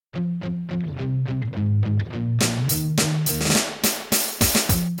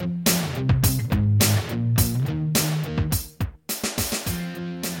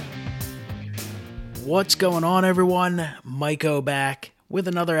What's going on, everyone? Mike-O back with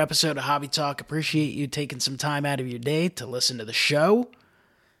another episode of Hobby Talk. Appreciate you taking some time out of your day to listen to the show.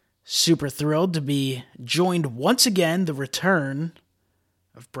 Super thrilled to be joined once again, the return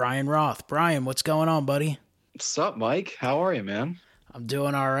of Brian Roth. Brian, what's going on, buddy? What's up, Mike? How are you, man? I'm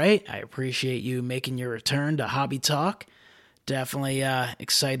doing all right. I appreciate you making your return to Hobby Talk. Definitely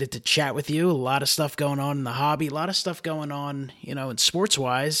excited to chat with you. A lot of stuff going on in the hobby. A lot of stuff going on, in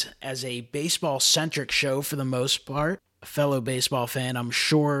sports-wise as a baseball-centric show for the most part. A fellow baseball fan, I'm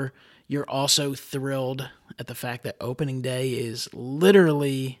sure you're also thrilled at the fact that opening day is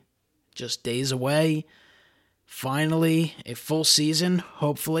literally just days away. Finally, a full season,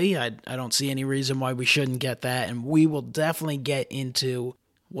 hopefully. I don't see any reason why we shouldn't get that, and we will definitely get into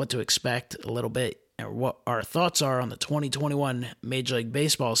what to expect a little bit, or what our thoughts are on the 2021 Major League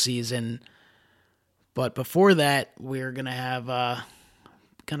Baseball season. But before that, we're going to have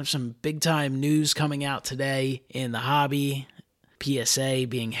kind of some big-time news coming out today in the hobby, PSA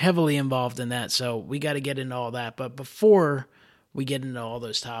being heavily involved in that, so we got to get into all that. But before we get into all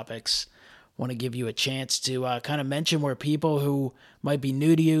those topics, I want to give you a chance to kind of mention where people who might be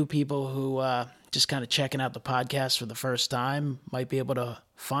new to you, people who just kind of checking out the podcast for the first time, might be able to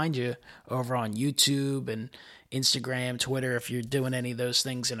find you over on YouTube and Instagram, Twitter, if you're doing any of those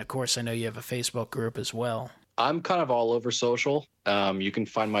things. And of course, I know you have a Facebook group as well. I'm kind of all over social. You can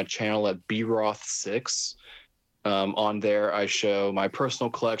find my channel at broth6. On there, I show my personal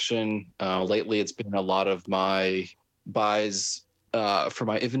collection. Lately, it's been a lot of my buys for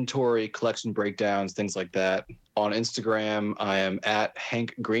my inventory, collection breakdowns, things like that. On Instagram, I am at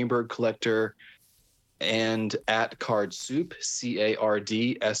Hank Greenberg Collector and at Card Soup, CARDSOUP.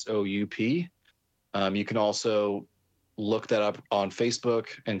 You can also look that up on Facebook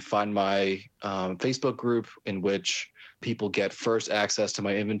and find my Facebook group, in which people get first access to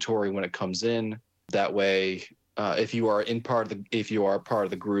my inventory when it comes in. That way, if you are part of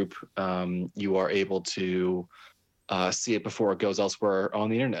the group, you are able to see it before it goes elsewhere on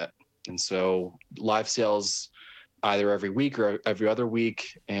the internet. And so live sales either every week or every other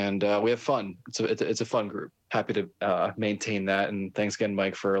week, and we have fun. It's a fun group. Happy to maintain that, and thanks again,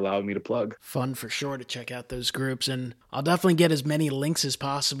 Mike, for allowing me to plug. Fun for sure to check out those groups, and I'll definitely get as many links as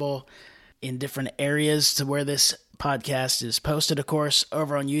possible in different areas to where this podcast is posted, of course,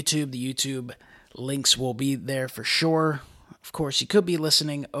 over on YouTube. The YouTube links will be there for sure. Of course, you could be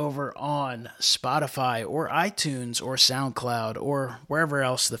listening over on Spotify or iTunes or SoundCloud or wherever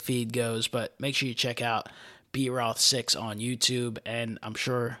else the feed goes, but make sure you check out broth6 on YouTube, and I'm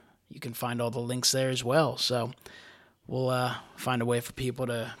sure you can find all the links there as well. So we'll find a way for people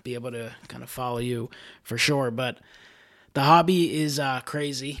to be able to kind of follow you for sure. But the hobby is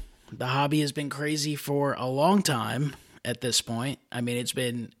crazy. The hobby has been crazy for a long time at this point. I mean, it's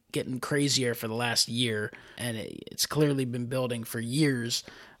been getting crazier for the last year, and it's clearly been building for years,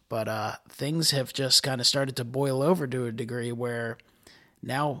 but things have just kind of started to boil over to a degree where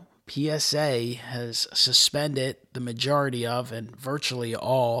now PSA has suspended the majority of and virtually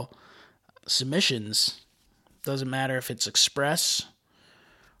all submissions. Doesn't matter if it's express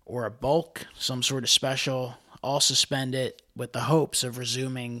or a bulk, some sort of special, all suspended with the hopes of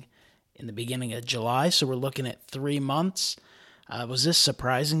resuming in the beginning of July. So we're looking at 3 months. Was this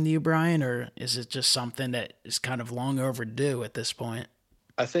surprising to you, Brian, or is it just something that is kind of long overdue at this point?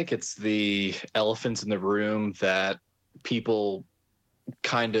 I think it's the elephants in the room that people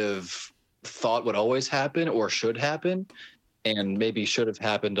kind of thought would always happen or should happen, and maybe should have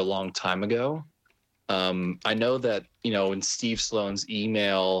happened a long time ago. I know that, in Steve Sloan's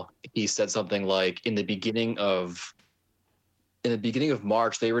email, he said something like in the beginning of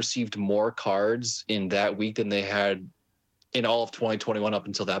March, they received more cards in that week than they had in all of 2021 up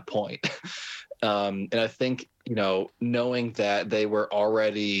until that point. And I think, knowing that they were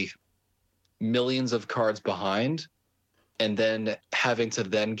already millions of cards behind, and then having to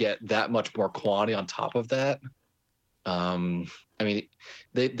then get that much more quantity on top of that.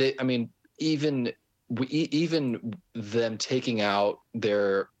 Even them taking out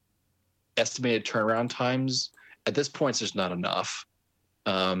their estimated turnaround times, at this point, it's just not enough.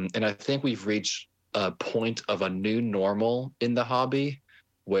 And I think we've reached a point of a new normal in the hobby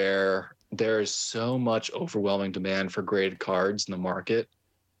where there is so much overwhelming demand for graded cards in the market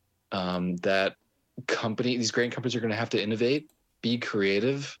that these grading companies are going to have to innovate, be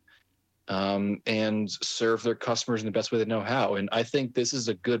creative, and serve their customers in the best way they know how. And I think this is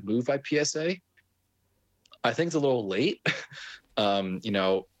a good move by PSA. I think it's a little late.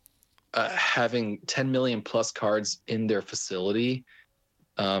 Having 10 million plus cards in their facility,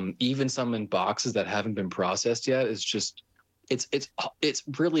 even some in boxes that haven't been processed yet, it's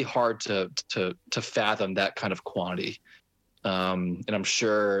really hard to fathom that kind of quantity. And I'm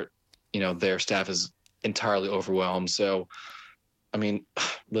sure, their staff is entirely overwhelmed. So, I mean,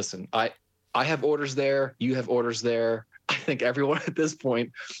 listen, I have orders there. You have orders there. I think everyone at this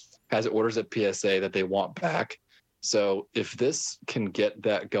point has orders at PSA that they want back. So if this can get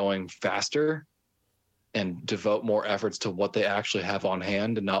that going faster and devote more efforts to what they actually have on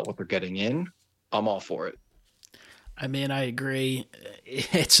hand and not what they're getting in, I'm all for it. I mean, I agree.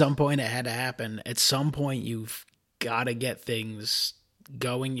 At some point, it had to happen. At some point, you've got to get things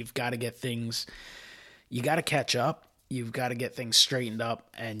going. You've got to get things, you got to catch up. You've got to get things straightened up,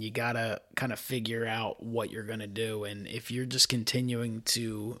 and you got to kind of figure out what you're going to do. And if you're just continuing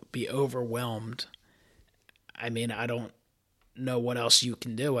to be overwhelmed, I mean, I don't know what else you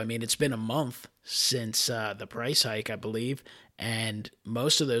can do. I mean, it's been a month since the price hike, I believe, and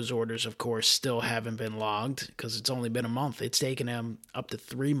most of those orders, of course, still haven't been logged because it's only been a month. It's taken them up to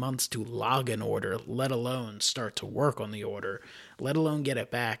 3 months to log an order, let alone start to work on the order, let alone get it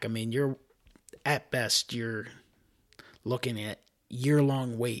back. I mean, at best, you're looking at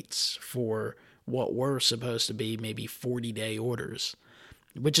year-long waits for what were supposed to be maybe 40-day orders,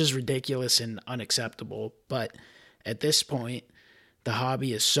 which is ridiculous and unacceptable. But at this point, the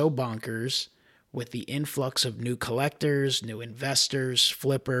hobby is so bonkers with the influx of new collectors, new investors,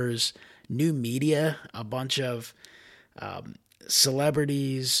 flippers, new media, a bunch of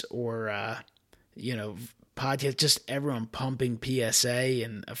celebrities or, podcasts, just everyone pumping PSA,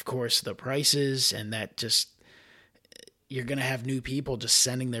 and of course the prices, and that just, you're going to have new people just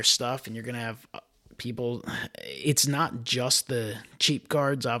sending their stuff, and you're going to have people, it's not just the cheap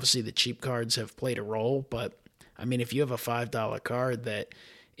cards. Obviously the cheap cards have played a role, but I mean, if you have a $5 card that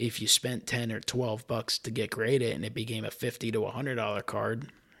if you spent 10 or 12 bucks to get graded and it became a $50 to $100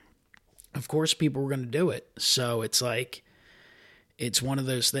 card, of course people were going to do it. So it's like, it's one of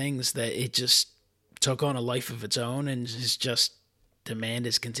those things that it just took on a life of its own, and it's just, demand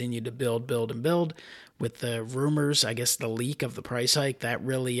has continued to build and build. With the rumors, I guess the leak of the price hike, that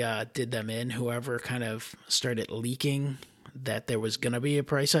really did them in. Whoever kind of started leaking that there was going to be a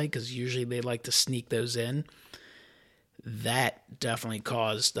price hike, because usually they like to sneak those in. That definitely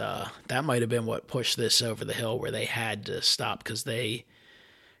caused, that might have been what pushed this over the hill, where they had to stop, because they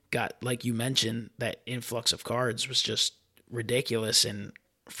got, like you mentioned, that influx of cards was just ridiculous, and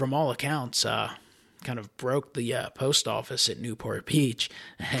from all accounts, kind of broke the post office at Newport Beach,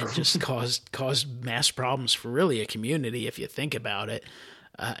 and just caused mass problems for really a community, if you think about it.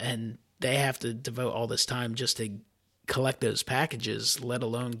 And they have to devote all this time just to collect those packages, let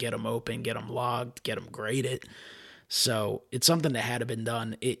alone get them open, get them logged, get them graded. So it's something that had to been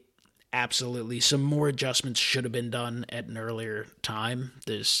done. It absolutely, some more adjustments should have been done at an earlier time.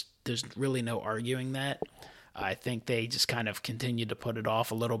 There's really no arguing that. I think they just kind of continued to put it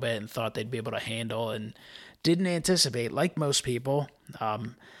off a little bit and thought they'd be able to handle, and didn't anticipate, like most people.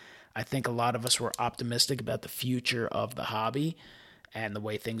 I think a lot of us were optimistic about the future of the hobby and the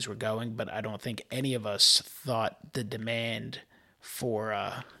way things were going, but I don't think any of us thought the demand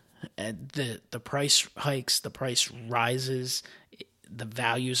for the price hikes, the price rises, the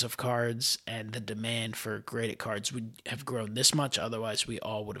values of cards, and the demand for graded cards would have grown this much. Otherwise, we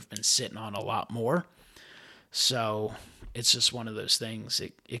all would have been sitting on a lot more. So it's just one of those things.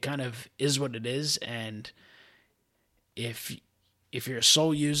 It kind of is what it is, and if you're a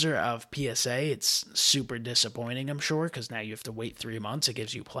sole user of PSA, it's super disappointing, I'm sure, because now you have to wait 3 months. It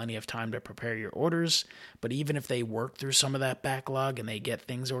gives you plenty of time to prepare your orders. But even if they work through some of that backlog and they get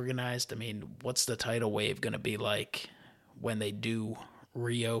things organized, I mean, what's the tidal wave going to be like when they do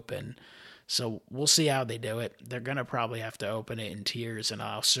reopen? So we'll see how they do it. They're going to probably have to open it in tiers and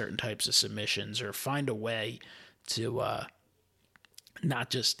allow certain types of submissions, or find a way to not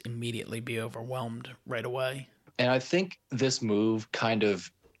just immediately be overwhelmed right away. And I think this move kind of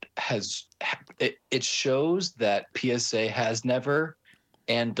it shows that PSA has never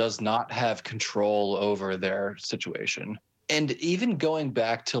and does not have control over their situation. And even going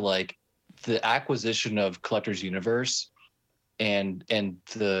back to like the acquisition of Collectors Universe and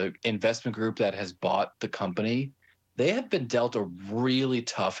the investment group that has bought the company, they have been dealt a really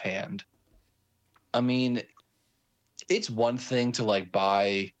tough hand. I mean, it's one thing to like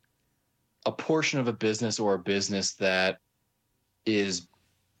buy a portion of a business or a business that is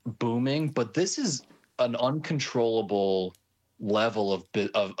booming, but this is an uncontrollable level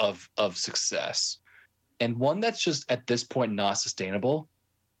of success, and one that's just at this point not sustainable.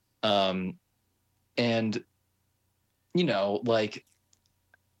 And like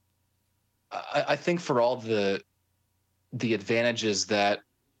I think for all the advantages that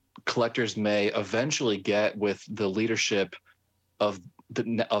collectors may eventually get with the leadership of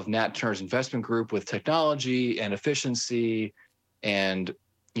Nat Turner's investment group with technology and efficiency and,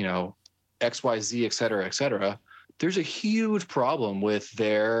 you know, XYZ, et cetera, there's a huge problem with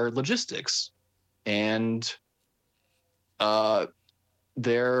their logistics and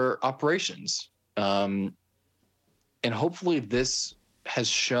their operations. And hopefully this has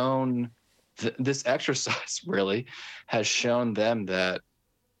shown, this exercise really has shown them that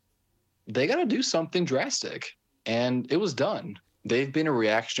they got to do something drastic. And it was done. They've been a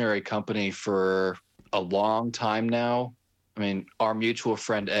reactionary company for a long time now. I mean, our mutual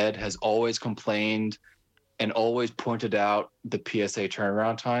friend Ed has always complained and always pointed out the PSA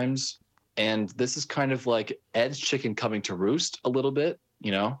turnaround times. And this is kind of like Ed's chicken coming to roost a little bit,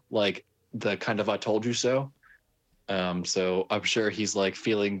 you know, like the kind of I told you so. So I'm sure he's like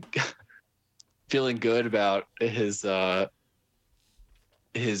feeling good about his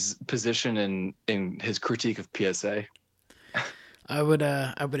position in his critique of PSA. I would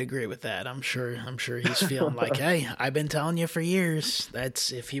agree with that. I'm sure he's feeling like, hey, I've been telling you for years.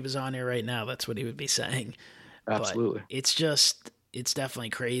 That's, if he was on here right now, that's what he would be saying. Absolutely. But it's definitely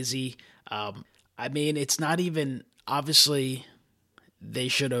crazy. I mean, it's not even, obviously they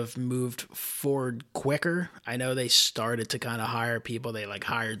should have moved forward quicker. I know they started to kind of hire people. They like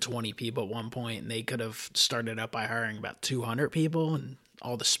hired 20 people at one point, and they could have started up by hiring about 200 people and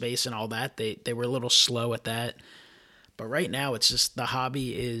all the space and all that. They were a little slow at that. But right now, it's just, the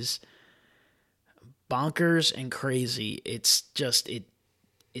hobby is bonkers and crazy. It's just, it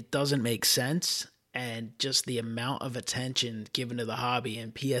doesn't make sense. And just the amount of attention given to the hobby,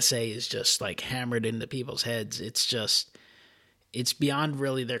 and PSA is just like hammered into people's heads. It's beyond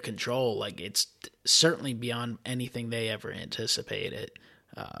really their control. Like, it's certainly beyond anything they ever anticipated.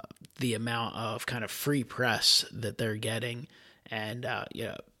 The amount of kind of free press that they're getting. And,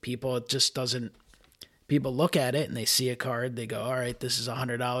 people, it just doesn't, people look at it and they see a card, they go, all right, this is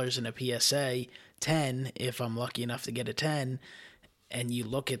 $100 in a PSA 10, if I'm lucky enough to get a 10. And you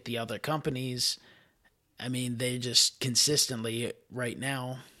look at the other companies, I mean, they just consistently right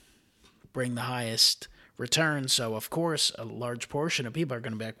now bring the highest return. So of course, a large portion of people are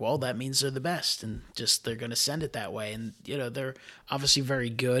going to be like, well, that means they're the best, and just, they're going to send it that way. And, they're obviously very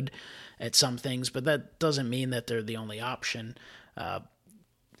good at some things, but that doesn't mean that they're the only option.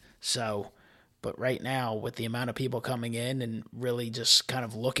 But right now, with the amount of people coming in and really just kind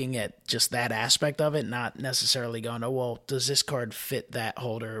of looking at just that aspect of it, not necessarily going, oh, well, does this card fit that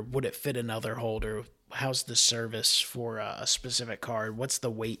holder? Would it fit another holder? How's the service for a specific card? What's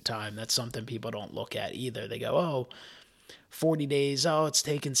the wait time? That's something people don't look at either. They go, oh, 40 days. Oh, it's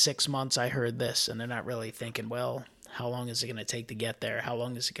taken 6 months. I heard this. And they're not really thinking, well, how long is it going to take to get there? How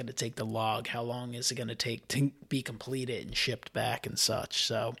long is it going to take to log? How long is it going to take to be completed and shipped back and such?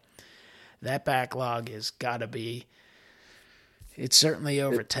 So that backlog has got to be, it's certainly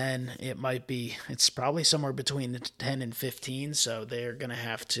over 10. It's probably somewhere between 10 and 15. So they're going to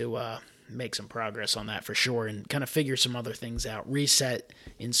have to make some progress on that for sure, and kind of figure some other things out, reset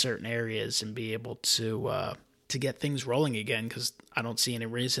in certain areas, and be able to get things rolling again. Because I don't see any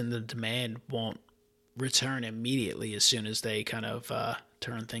reason the demand won't return immediately as soon as they kind of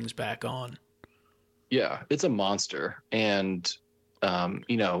turn things back on. Yeah, it's a monster. And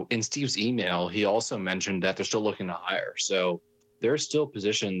in Steve's email, he also mentioned that they're still looking to hire. So there are still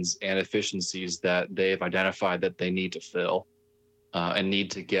positions and efficiencies that they've identified that they need to fill and need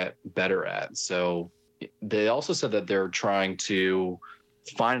to get better at. So they also said that they're trying to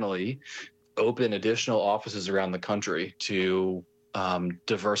finally open additional offices around the country to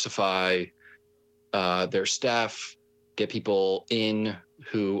diversify their staff, get people in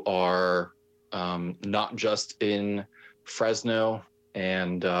who are not just in Fresno,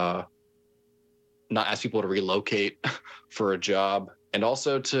 and not ask people to relocate for a job, and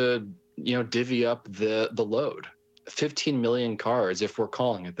also to divvy up the load. 15 million cards, if we're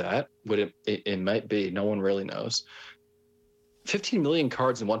calling it that, it might be, no one really knows. 15 million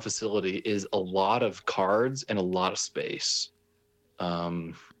cards in one facility is a lot of cards and a lot of space,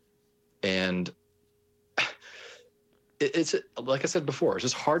 and it's like I said before, it's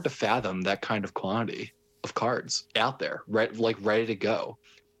just hard to fathom that kind of quantity of cards out there, right? Like ready to go.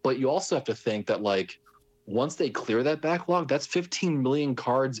 But you also have to think that like once they clear that backlog, that's 15 million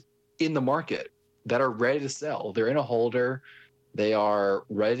cards in the market that are ready to sell. They're in a holder, they are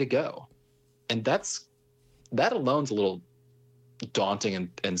ready to go. And that alone's a little daunting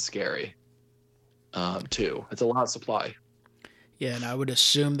and scary too. It's a lot of supply. Yeah, and I would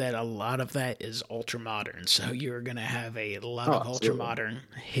assume that a lot of that is ultra modern. So you're going to have a lot of ultra modern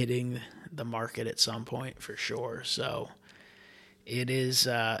hitting the market at some point for sure. So It is.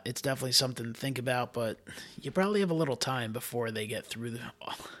 It's definitely something to think about, but you probably have a little time before they get through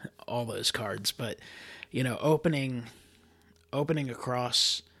all those cards. But opening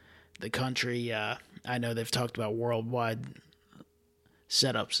across the country, I know they've talked about worldwide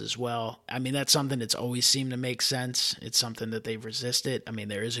setups as well. I mean, that's something that's always seemed to make sense. It's something that they've resisted. I mean,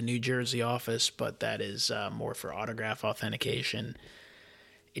 there is a New Jersey office, but that is more for autograph authentication.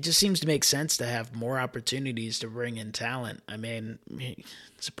 It just seems to make sense to have more opportunities to bring in talent. I mean,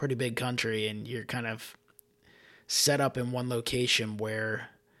 it's a pretty big country, and you're kind of set up in one location where,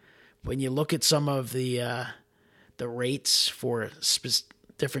 when you look at some of the rates for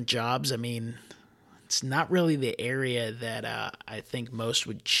different jobs, I mean, it's not really the area that I think most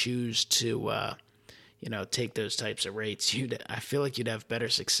would choose to, take those types of rates. I feel like you'd have better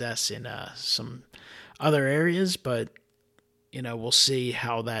success in some other areas, but we'll see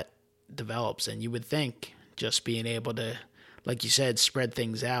how that develops. And you would think just being able to, like you said, spread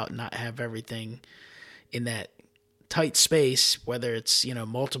things out, not have everything in that tight space, whether it's,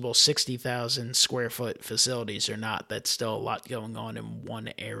 multiple 60,000 square foot facilities or not, that's still a lot going on in one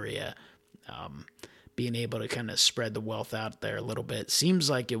area. Being able to kind of spread the wealth out there a little bit seems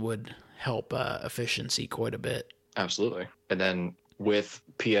like it would help efficiency quite a bit. Absolutely. And then with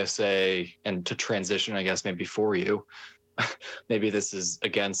PSA, and to transition, I guess, maybe for you, maybe this is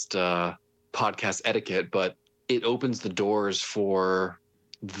against podcast etiquette, but it opens the doors for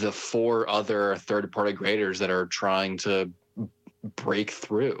the 4 other third-party graders that are trying to break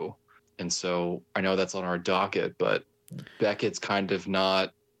through. And so I know that's on our docket, but Beckett's kind of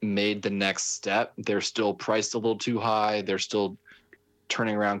not made the next step. They're still priced a little too high. They're still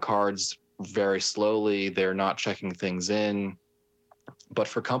turning around cards very slowly. They're not checking things in. But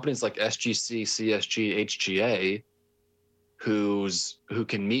for companies like SGC, CSG, HGA, who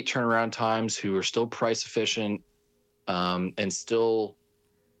can meet turnaround times, who are still price efficient, and still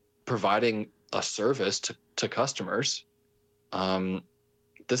providing a service to customers,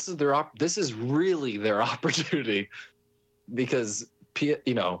 this is really their opportunity, because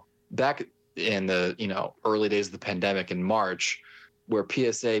back in the early days of the pandemic in March, where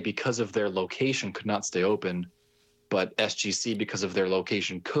PSA, because of their location, could not stay open, but SGC, because of their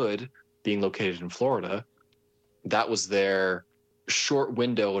location, could, being located in Florida, that was their short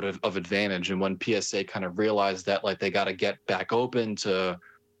window of advantage. And when PSA kind of realized that, like, they got to get back open to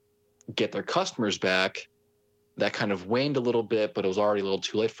get their customers back, that kind of waned a little bit, but it was already a little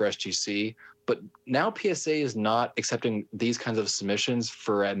too late for SGC. But now PSA is not accepting these kinds of submissions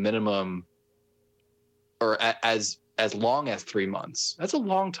for at minimum, or as long as 3 months. That's a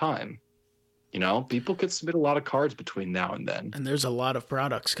long time. People could submit a lot of cards between now and then. And there's a lot of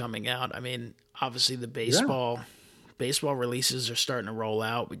products coming out. I mean, obviously the baseball releases are starting to roll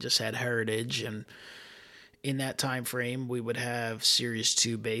out. We just had Heritage, and in that time frame, we would have Series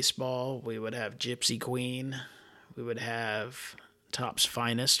 2 baseball. We would have Gypsy Queen. We would have Topps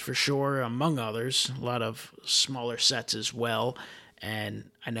Finest for sure, among others. A lot of smaller sets as well. And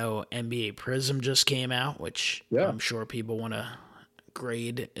I know NBA Prism just came out, which I'm sure people want to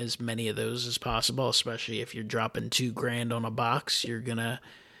grade as many of those as possible, especially if you're dropping $2,000 on a box. You're going to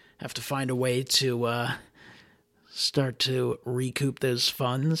have to find a way to start to recoup those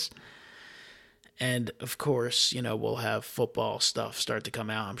funds. And of course, we'll have football stuff start to come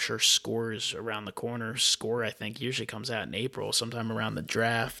out. I'm sure Score's around the corner. Score, I think, usually comes out in April, sometime around the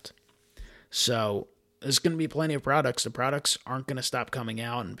draft. So there's going to be plenty of products. The products aren't going to stop coming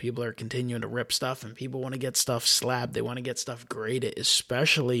out, and people are continuing to rip stuff, and people want to get stuff slabbed. They want to get stuff graded,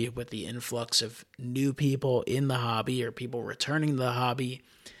 especially with the influx of new people in the hobby or people returning to the hobby.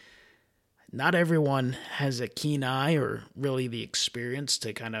 Not everyone has a keen eye or really the experience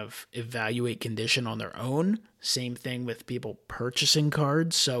to kind of evaluate condition on their own. Same thing with people purchasing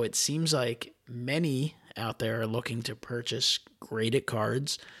cards. So it seems like many out there are looking to purchase graded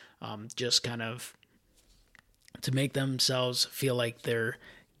cards, just kind of to make themselves feel like they're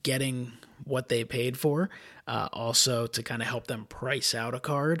getting what they paid for. Also to kind of help them price out a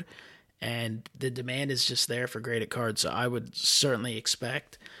card. And the demand is just there for graded cards. So I would certainly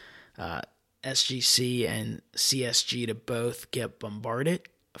expect SGC and CSG to both get bombarded.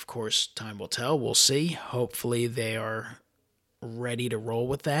 Of course, time will tell. We'll see. Hopefully they are ready to roll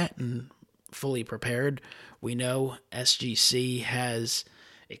with that and fully prepared. We know SGC has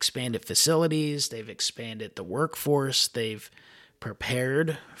expanded facilities. They've expanded the workforce. They've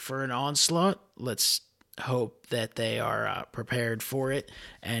prepared for an onslaught. Let's hope that they are prepared for it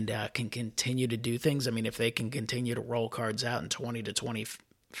and can continue to do things. I mean, if they can continue to roll cards out in 20 to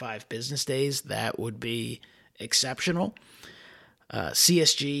 25 business days, that would be exceptional.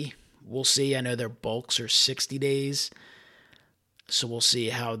 CSG, we'll see. I know their bulks are 60 days. So we'll see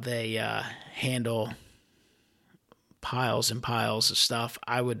how they handle piles and piles of stuff.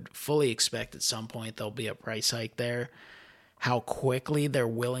 I would fully expect at some point there'll be a price hike there. How quickly they're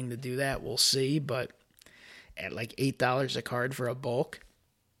willing to do that, we'll see. But at like $8 a card for a bulk,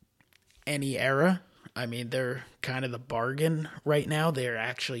 any era, I mean, they're kind of the bargain right now. They're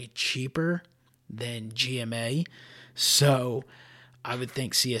actually cheaper than GMA. So I would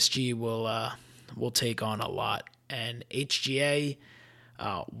think CSG will take on a lot. And HGA,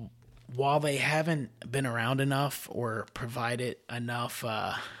 while they haven't been around enough or provided enough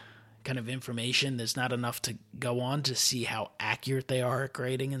kind of information, there's not enough to go on to see how accurate they are at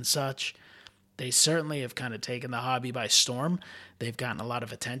grading and such. They certainly have kind of taken the hobby by storm. They've gotten a lot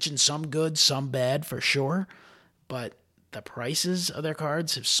of attention, some good, some bad for sure, but the prices of their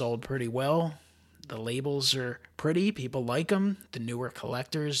cards have sold pretty well. The labels are pretty. People like them. The newer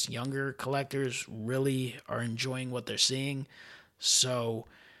collectors, younger collectors really are enjoying what they're seeing. So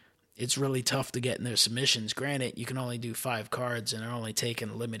it's really tough to get in their submissions. Granted, you can only do 5 cards, and they're only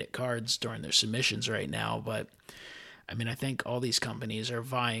taking limited cards during their submissions right now. But, I mean, I think all these companies are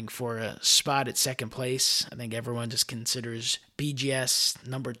vying for a spot at second place. I think everyone just considers BGS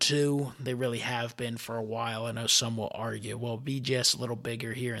number 2. They really have been for a while. I know some will argue, well, BGS a little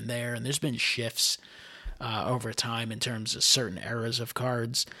bigger here and there, and there's been shifts over time in terms of certain eras of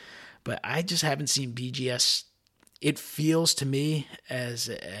cards. But I just haven't seen BGS. It feels to me, as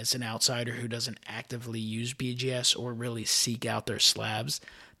an outsider who doesn't actively use BGS or really seek out their slabs,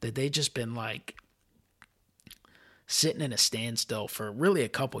 that they've just been like sitting in a standstill for really a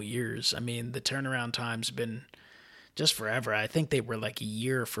couple years. I mean, the turnaround time's been just forever. I think they were like a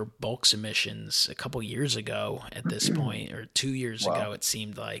year for bulk submissions a couple years ago at this point, or 2 years ago, it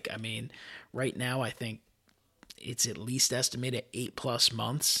seemed like. I mean, right now, I think it's at least estimated 8+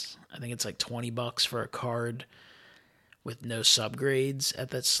 months. I think it's like $20 for a card with no subgrades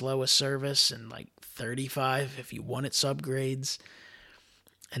at that slowest service, and like $35 if you wanted subgrades.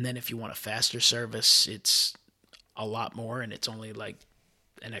 And then if you want a faster service, it's a lot more, and it's only like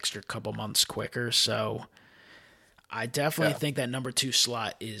an extra couple months quicker. So I definitely think that number 2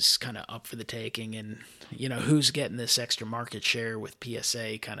 slot is kind of up for the taking. And, you know, who's getting this extra market share with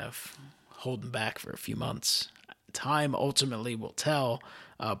PSA kind of holding back for a few months? Time ultimately will tell,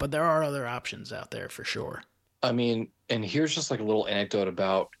 but there are other options out there for sure. I mean, and here's just like a little anecdote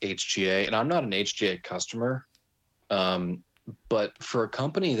about HGA, and I'm not an HGA customer, but for a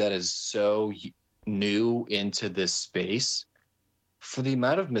company that is so new into this space, for the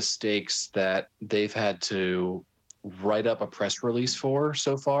amount of mistakes that they've had to write up a press release for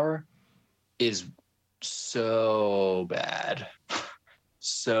so far is so bad.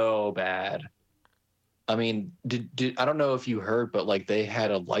 So bad. I mean, I don't know if you heard, but like they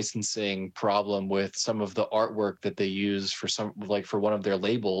had a licensing problem with some of the artwork that they use for for one of their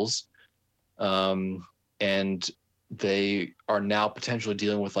labels. And they are now potentially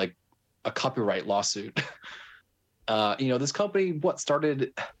dealing with like a copyright lawsuit. This company,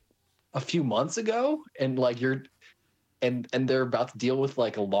 started a few months ago, and like and they're about to deal with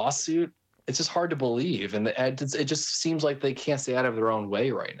like a lawsuit. It's just hard to believe. And it just seems like they can't stay out of their own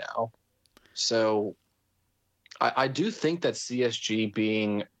way right now. So I do think that CSG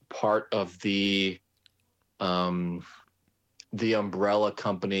being part of the umbrella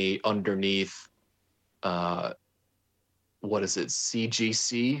company underneath, CGC,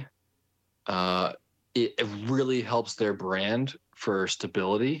 it really helps their brand for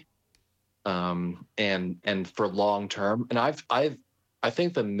stability, and for long term. And I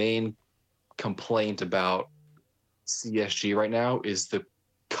think the main complaint about CSG right now is the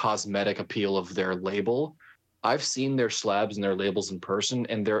cosmetic appeal of their label. I've seen their slabs and their labels in person,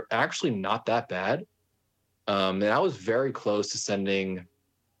 and they're actually not that bad. And I was very close to sending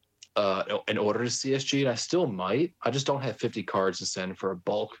an order to CSG, and I still might. I just don't have 50 cards to send for a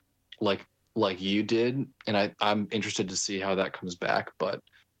bulk like you did, and I'm interested to see how that comes back. But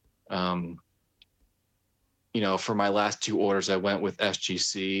for my last 2 orders, I went with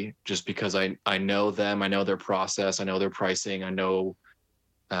SGC just because I know them, I know their process, I know their pricing, I know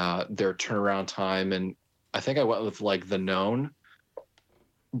their turnaround time, and I think I went with like the known.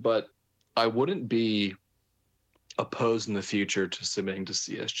 But I wouldn't be opposed in the future to submitting to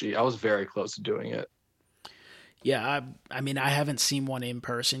CSG. I was very close to doing it. Yeah, I mean, I haven't seen one in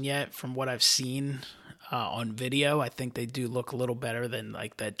person yet. From what I've seen on video, I think they do look a little better than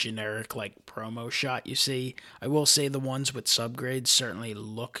like that generic like promo shot you see. I will say the ones with subgrades certainly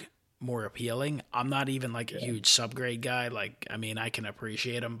look more appealing. I'm not even like a huge subgrade guy. Like, I mean, I can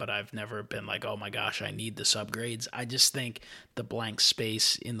appreciate them, but I've never been like, oh my gosh, I need the subgrades. I just think the blank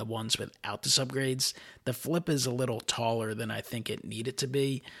space in the ones without the subgrades, the flip is a little taller than I think it needed to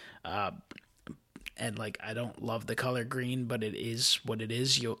be. And like, I don't love the color green, but it is what it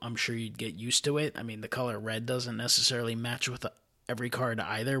is. I'm sure you'd get used to it. I mean, the color red doesn't necessarily match with every card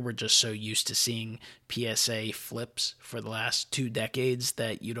either. We're just so used to seeing PSA flips for the last 2 decades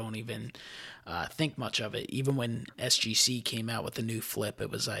that you don't even think much of it. Even when SGC came out with the new flip, it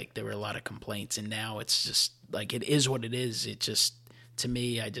was like there were a lot of complaints, and now it's just like it is what it is. It just, to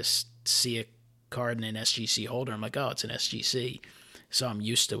me, I just see a card in an SGC holder, I'm like, oh, it's an SGC, so I'm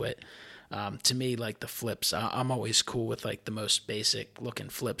used to it. To me, like the flips, I'm always cool with like the most basic looking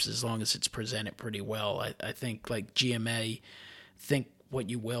flips as long as it's presented pretty well. I think like GMA, think what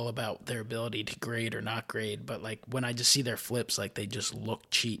you will about their ability to grade or not grade, but like when I just see their flips, like they just look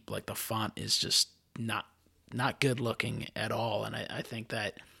cheap. Like the font is just not good looking at all, and I think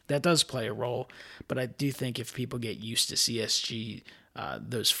that does play a role. But I do think if people get used to CSG,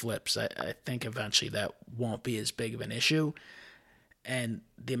 those flips, I think eventually that won't be as big of an issue. And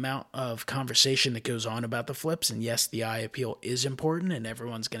the amount of conversation that goes on about the flips, and yes, the eye appeal is important, and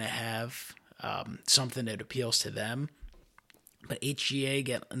everyone's going to have something that appeals to them. But HGA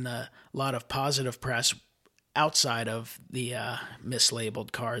getting a lot of positive press outside of the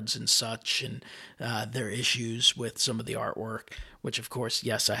mislabeled cards and such, and their issues with some of the artwork, which of course,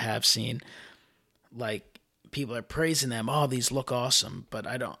 yes, I have seen. Like, people are praising them. Oh, these look awesome, but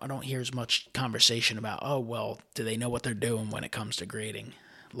I don't hear as much conversation about, oh, well, do they know what they're doing when it comes to grading?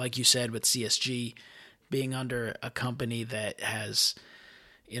 Like you said, with CSG being under a company that has,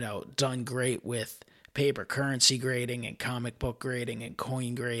 done great with paper currency grading and comic book grading and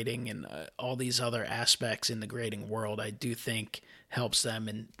coin grading and all these other aspects in the grading world, I do think helps them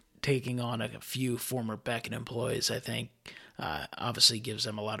in taking on a few former Beckett employees. I think obviously gives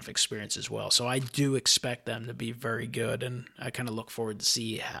them a lot of experience as well. So I do expect them to be very good, and I kind of look forward to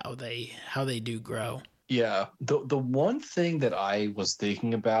see how they do grow. Yeah, the one thing that I was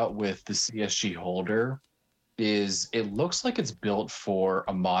thinking about with the CSG holder is it looks like it's built for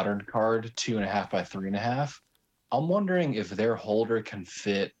a modern card, 2.5 by 3.5. I'm wondering if their holder can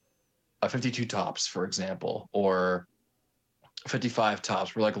fit a 52 tops, for example, or 55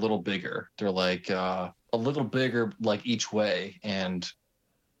 tops. We're like a little bigger. They're like a little bigger, like each way, and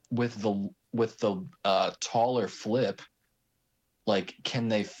with the taller flip, like, can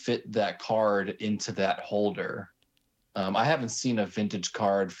they fit that card into that holder? I haven't seen a vintage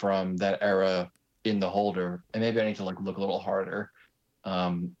card from that era in the holder, and maybe I need to like look a little harder.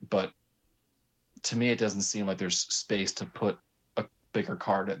 But to me, it doesn't seem like there's space to put a bigger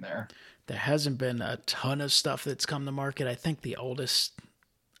card in there. There hasn't been a ton of stuff that's come to market. I think the oldest,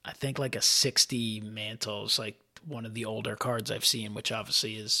 like a 60 mantle is like one of the older cards I've seen, which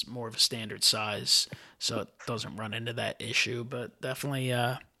obviously is more of a standard size, so it doesn't run into that issue. But definitely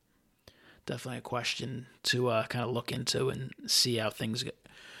a question to kind of look into and see how things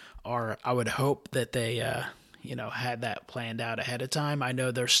are. I would hope that they had that planned out ahead of time. I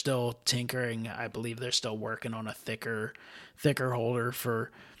know they're still tinkering. I believe they're still working on a thicker holder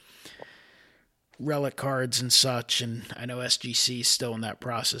for relic cards and such, and I know SGC is still in that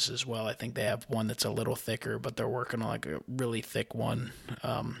process as well. I think they have one that's a little thicker, but they're working on like a really thick one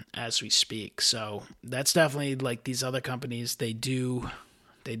as we speak. So that's definitely, like, these other companies, they do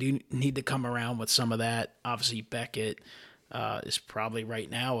need to come around with some of that. Obviously Beckett is probably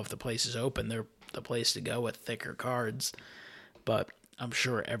right now, if the place is open, they're the place to go with thicker cards, but I'm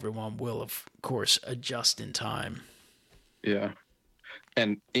sure everyone will, of course, adjust in time. Yeah.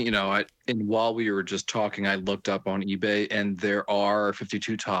 And, and while we were just talking, I looked up on eBay, and there are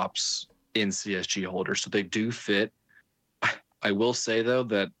 52 tops in CSG holders, so they do fit. I will say, though,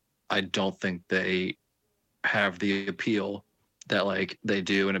 that I don't think they have the appeal that like they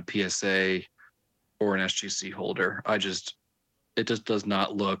do in a PSA or an SGC holder. It just does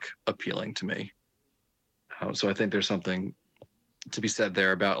not look appealing to me. So I think there's something to be said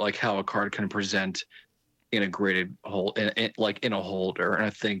there about like how a card can present in a graded hold, like in a holder. And I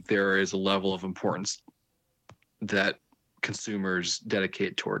think there is a level of importance that consumers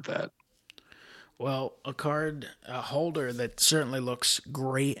dedicate toward that. Well, a holder that certainly looks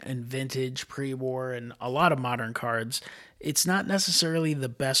great in vintage, pre-war, and a lot of modern cards. It's not necessarily the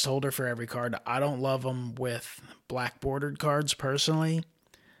best holder for every card. I don't love them with black bordered cards personally,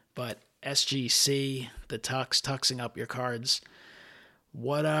 but SGC, the tuxing up your cards.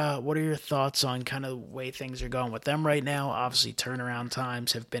 What are your thoughts on kind of the way things are going with them right now? Obviously, turnaround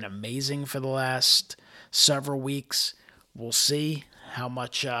times have been amazing for the last several weeks. We'll see how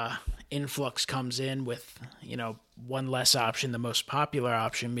much influx comes in with, one less option, the most popular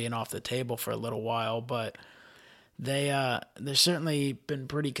option being off the table for a little while. But they've certainly been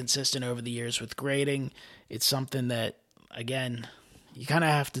pretty consistent over the years with grading. It's something that, again, you kind of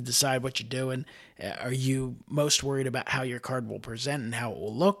have to decide what you're doing. Are you most worried about how your card will present and how it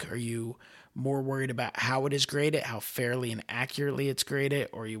will look? Are you more worried about how it is graded, how fairly and accurately it's graded?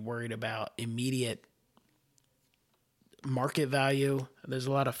 Or are you worried about immediate market value? There's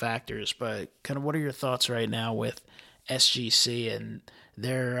a lot of factors, but kind of what are your thoughts right now with SGC and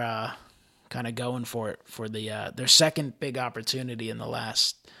their kind of going for it for their second big opportunity in the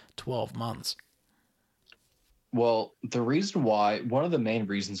last 12 months? Well, one of the main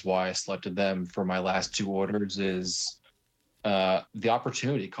reasons why I selected them for my last two orders is the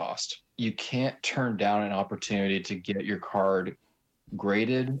opportunity cost. You can't turn down an opportunity to get your card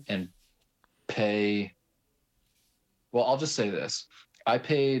graded and pay. Well, I'll just say this. I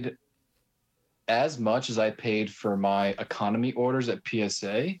paid as much as I paid for my economy orders at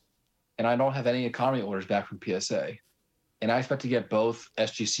PSA, and I don't have any economy orders back from PSA. And I expect to get both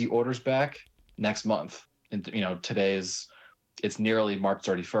SGC orders back next month. And it's nearly March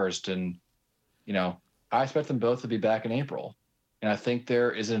 31st, and I expect them both to be back in April. And I think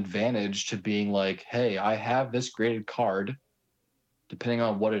there is an advantage to being like, hey, I have this graded card, depending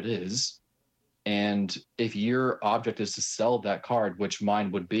on what it is. And if your object is to sell that card, which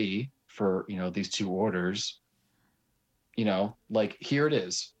mine would be for, these two orders, like, here it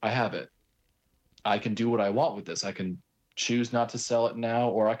is. I have it. I can do what I want with this. I can choose not to sell it now,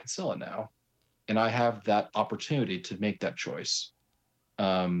 or I can sell it now. And I have that opportunity to make that choice.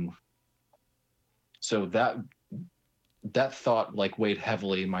 So that thought weighed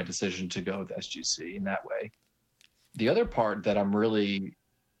heavily in my decision to go with SGC in that way. The other part that I'm really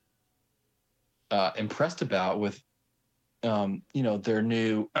impressed about with their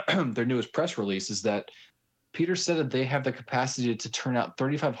newest press release is that Peter said that they have the capacity to turn out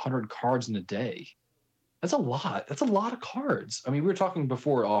 3,500 cards in a day. That's a lot. That's a lot of cards. I mean, we were talking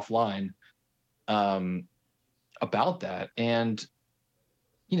before offline about that, and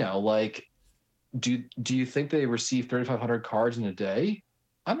do you think they receive 3,500 cards in a day?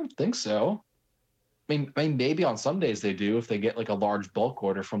 I don't think so. I mean, maybe on some days they do if they get a large bulk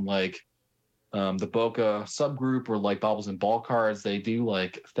order from the Boca subgroup or Baubles and Ball cards. They do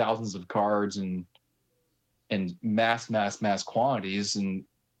thousands of cards and mass quantities, and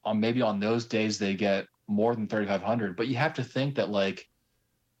maybe on those days they get more than 3,500. But you have to think that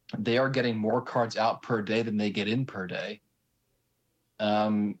they are getting more cards out per day than they get in per day.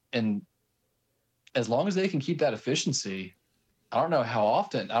 And as long as they can keep that efficiency, I don't know how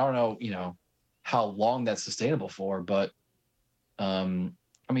often, I don't know, how long that's sustainable for, but I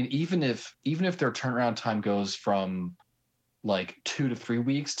mean, even if their turnaround time goes from 2 to 3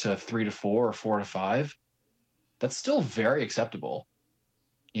 weeks to 3 to 4 or 4 to 5, that's still very acceptable.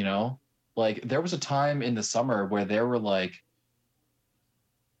 There was a time in the summer where there were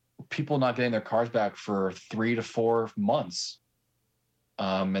people not getting their cards back for 3 to 4 months.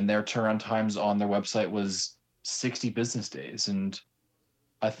 And their turnaround times on their website was 60 business days. And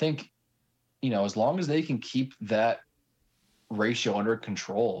I think, as long as they can keep that ratio under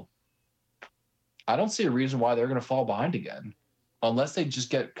control, I don't see a reason why they're going to fall behind again, unless they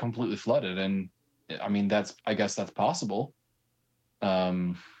just get completely flooded. And I mean, I guess that's possible.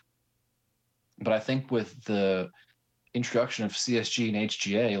 But I think with the introduction of CSG and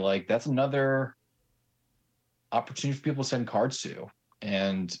HGA, that's another opportunity for people to send cards to.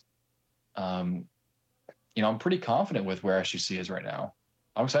 And, I'm pretty confident with where SGC is right now.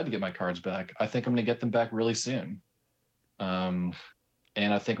 I'm excited to get my cards back. I think I'm going to get them back really soon. And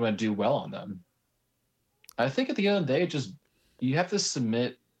I think I'm going to do well on them. I think at the end of the day, you have to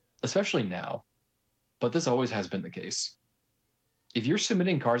submit, especially now, but this always has been the case. If you're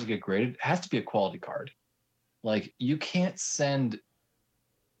submitting cards to get graded, it has to be a quality card. You can't send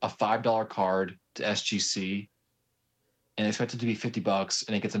a $5 card to SGC and expect it to be $50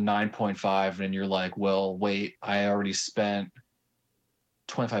 and it gets a 9.5, and you're like, well, wait, I already spent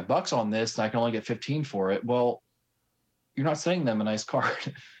 $25 on this and I can only get 15 for it. Well, you're not sending them a nice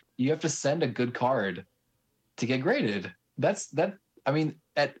card. You have to send a good card to get graded. I mean,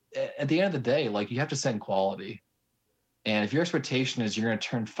 at the end of the day, you have to send quality. And if your expectation is you're going to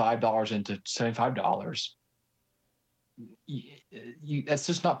turn $5 into $75, that's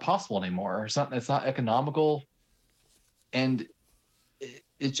just not possible anymore. It's not economical. And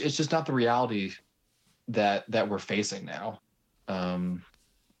it's just not the reality that we're facing now. And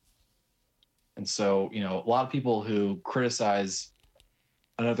so, a lot of people who criticize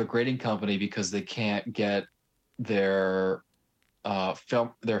another grading company because they can't get their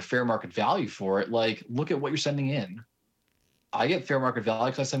their fair market value for it. Like, look at what you're sending in. I get fair market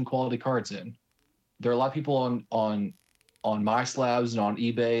value because I send quality cards in. There are a lot of people on my slabs and on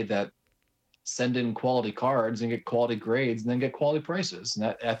eBay that send in quality cards and get quality grades and then get quality prices.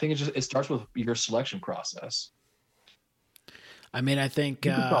 And I think it starts with your selection process. I mean, I think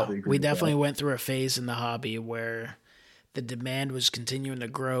we definitely that. went through a phase in the hobby where the demand was continuing to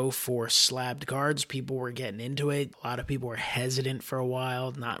grow for slabbed cards. People were getting into it. A lot of people were hesitant for a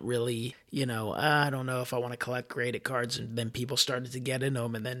while, not really, I don't know if I want to collect graded cards. And then people started to get into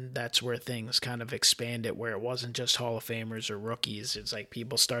them. And then that's where things kind of expanded, where it wasn't just Hall of Famers or rookies. It's like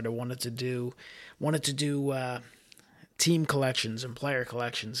people started wanted to do team collections and player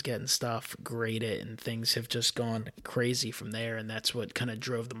collections, getting stuff graded, and things have just gone crazy from there. And that's what kind of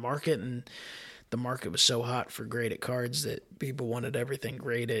drove the market. And the market was so hot for graded cards that people wanted everything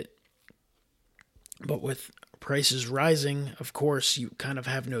graded. But with prices rising, of course, you kind of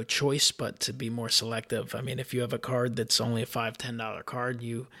have no choice but to be more selective. I mean, if you have a card that's only a $5, $10 card,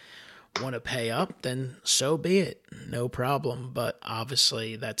 you want to pay up, then so be it. No problem. But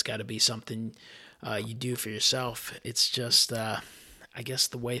obviously, that's got to be something you do for yourself. It's just, I guess,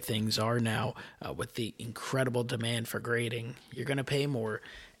 the way things are now with the incredible demand for grading. You're going to pay more.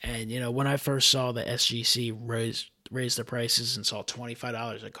 And, when I first saw the SGC raise the prices and saw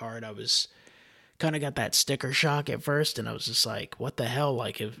 $25 a card, I was kind of got that sticker shock at first. And I was just like, what the hell?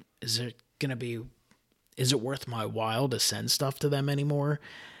 Like, is it worth my while to send stuff to them anymore?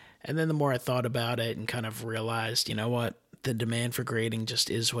 And then the more I thought about it and kind of realized, you know what? The demand for grading just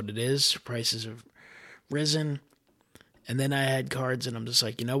is what it is. Prices have risen. And then I had cards and I'm just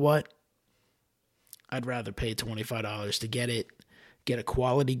like, you know what? I'd rather pay $25 to get a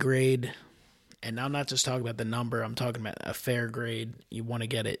quality grade. And I'm not just talking about the number. I'm talking about a fair grade. You want to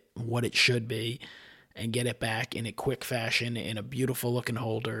get it what it should be and get it back in a quick fashion in a beautiful looking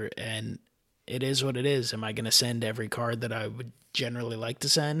holder. And it is what it is. Am I going to send every card that I would generally like to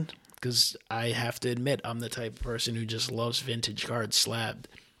send? Because I have to admit, I'm the type of person who just loves vintage cards slabbed.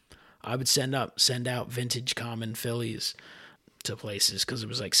 I would send out vintage common Phillies to places because it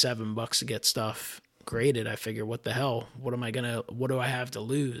was like $7 to get stuff graded. I figure, what the hell? What do I have to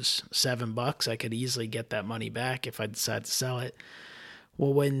lose? $7? I could easily get that money back if I decide to sell it.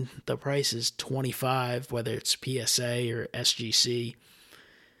 Well, when the price is $25, whether it's PSA or SGC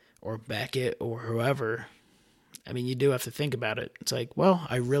or Beckett or whoever, I mean, you do have to think about it. It's like, well,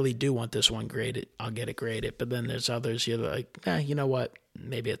 I really do want this one graded. I'll get it graded. But then there's others you're like, you know what?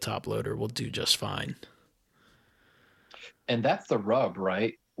 Maybe a top loader will do just fine. And that's the rub,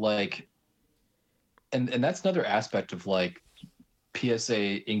 right? Like, and that's another aspect of like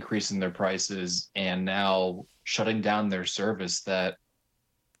PSA increasing their prices and now shutting down their service, that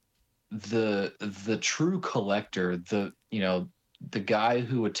the true collector, the guy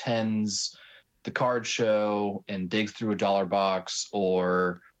who attends the card show and digs through a dollar box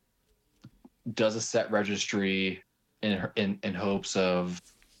or does a set registry in hopes of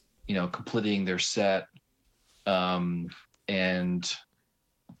completing their set, and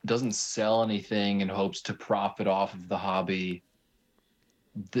doesn't sell anything in hopes to profit off of the hobby.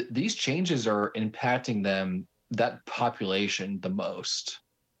 These changes are impacting that population the most.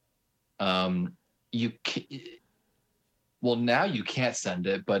 Now you can't send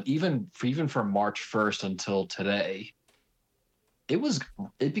it, but even from March 1st until today,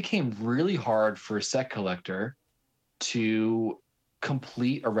 it became really hard for a set collector to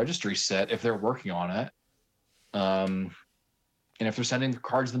complete a registry set if they're working on it, and if they're sending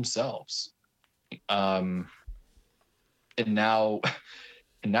cards themselves. And now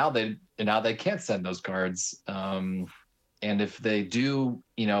they can't send those cards. And if they do,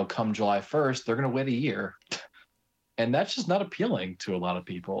 come July 1st, they're going to wait a year. And that's just not appealing to a lot of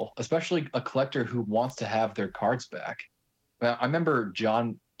people, especially a collector who wants to have their cards back. Well, I remember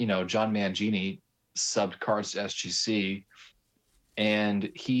John Mangini subbed cards to SGC, and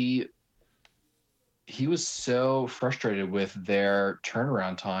he was so frustrated with their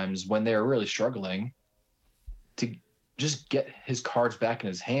turnaround times when they were really struggling to just get his cards back in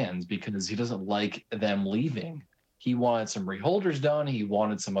his hands, because he doesn't like them leaving. He wanted some reholders done. He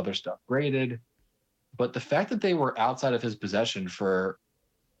wanted some other stuff graded. But the fact that they were outside of his possession for,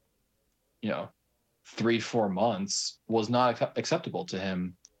 3-4 months was not acceptable to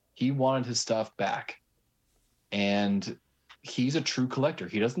him. He wanted his stuff back. And he's a true collector.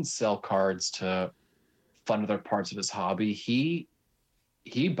 He doesn't sell cards to fund other parts of his hobby. He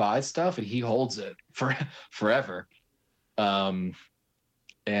buys stuff and he holds it for forever. He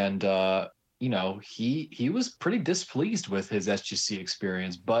was pretty displeased with his SGC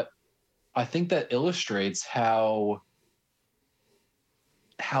experience, but I think that illustrates how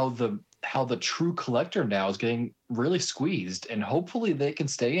how the true collector now is getting really squeezed, and hopefully they can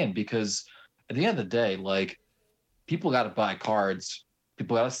stay in, because at the end of the day, like, people got to buy cards,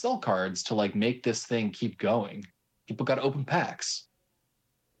 people got to sell cards to like make this thing keep going. People got to open packs,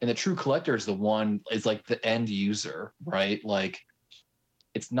 and the true collector is the one, is like the end user, right? Like,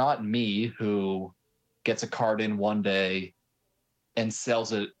 it's not me who gets a card in one day and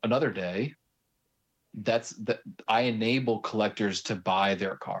sells it another day. I enable collectors to buy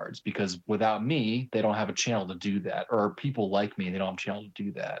their cards, because without me, they don't have a channel to do that, or people like me, they don't have a channel to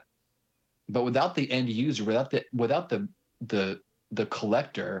do that. But without the end user, without the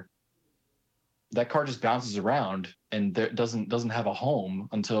collector, that card just bounces around and doesn't have a home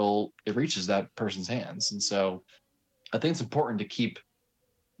until it reaches that person's hands. And so I think it's important to keep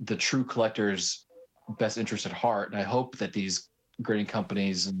the true collector's best interest at heart. And I hope that these grading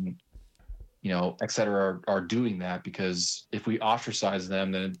companies and, et cetera, are doing that, because if we ostracize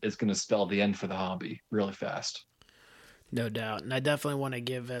them, then it's going to spell the end for the hobby really fast. No doubt. And I definitely want to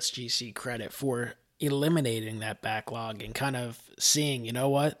give SGC credit for eliminating that backlog and kind of seeing, you know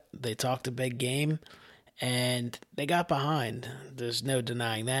what, they talked a big game and they got behind. There's no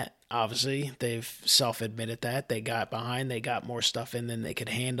denying that. Obviously, they've self-admitted that. They got behind. They got more stuff in than they could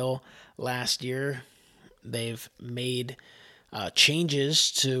handle last year. They've made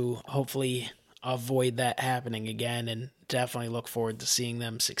changes to hopefully avoid that happening again, and definitely look forward to seeing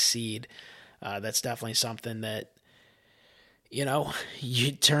them succeed. That's definitely something that,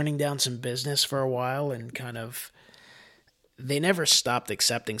 you turning down some business for a while, and kind of, they never stopped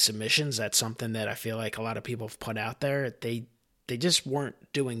accepting submissions. That's something that I feel like a lot of people have put out there. They just weren't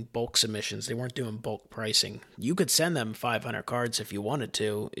doing bulk submissions. They weren't doing bulk pricing. You could send them 500 cards if you wanted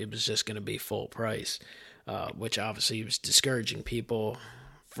to. It was just going to be full price, which obviously was discouraging people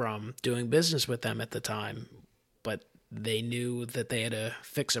from doing business with them at the time. But they knew that they had to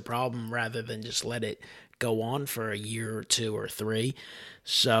fix a problem rather than just let it go on for a year or two or three.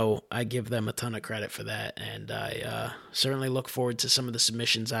 So I give them a ton of credit for that, and I certainly look forward to some of the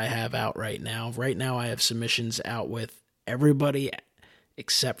submissions I have out right now. Right now I have submissions out with everybody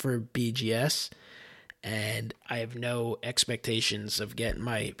except for BGS, and I have no expectations of getting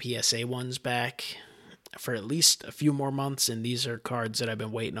my PSA ones back for at least a few more months, and these are cards that I've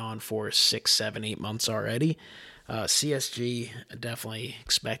been waiting on for 6, 7, 8 months already. CSG, definitely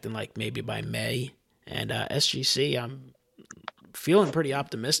expecting like maybe by May. And SGC, I'm feeling pretty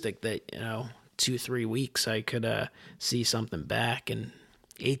optimistic that, 2-3 weeks I could see something back. And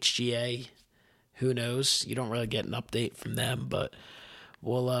HGA, who knows? You don't really get an update from them, but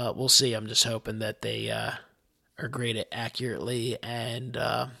we'll see. I'm just hoping that they are graded accurately and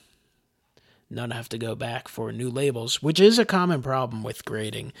none have to go back for new labels, which is a common problem with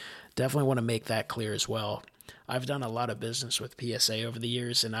grading. Definitely want to make that clear as well. I've done a lot of business with PSA over the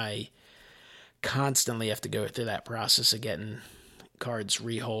years, and I constantly have to go through that process of getting cards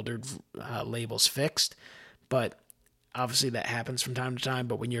reholdered, labels fixed. But obviously that happens from time to time.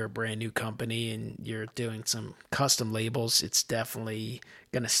 But when you're a brand new company and you're doing some custom labels, it's definitely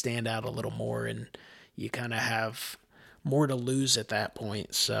going to stand out a little more, and you kind of have more to lose at that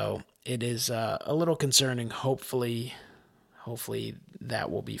point. So it is a little concerning. Hopefully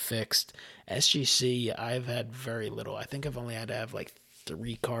that will be fixed. SGC, I've had very little. I think I've only had to have like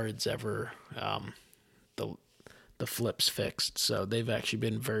 3 cards ever, the flips fixed. So they've actually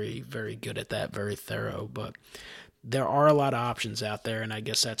been very, very good at that, very thorough. But there are a lot of options out there, and I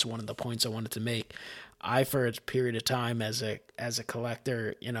guess that's one of the points I wanted to make. For a period of time as a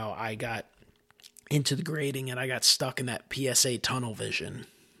collector, I got into the grading and I got stuck in that PSA tunnel vision,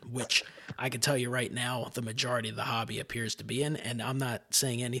 which I can tell you right now, the majority of the hobby appears to be in. And I'm not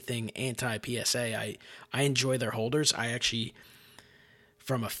saying anything anti-PSA. I enjoy their holders. I actually,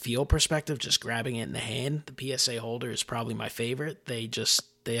 from a feel perspective, just grabbing it in the hand, the PSA holder is probably my favorite. They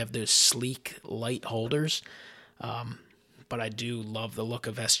have those sleek, light holders. But I do love the look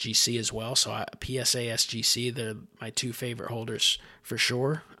of SGC as well. So PSA, SGC, they're my 2 favorite holders for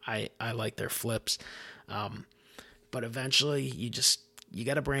sure. I like their flips. But eventually you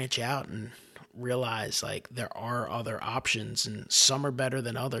got to branch out and realize like there are other options, and some are better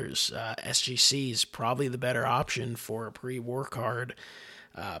than others. SGC is probably the better option for a pre-war card.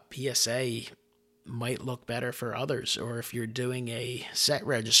 PSA might look better for others, or if you're doing a set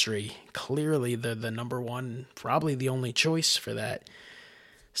registry, clearly they're the number one, probably the only choice for that.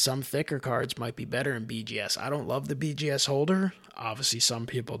 Some thicker cards might be better in BGS. I don't love the BGS holder. Obviously, some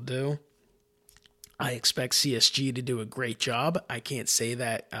people do. I expect CSG to do a great job. I can't say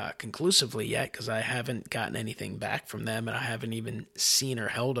that conclusively yet because I haven't gotten anything back from them, and I haven't even seen or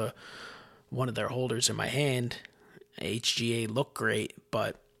held one of their holders in my hand. HGA look great,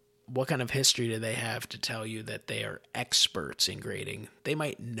 but what kind of history do they have to tell you that they are experts in grading? They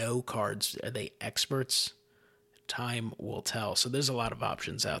might know cards. Are they experts? Time will tell. So there's a lot of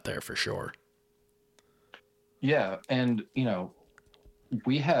options out there for sure. Yeah, and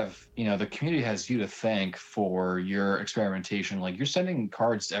we have, the community has you to thank for your experimentation. Like, you're sending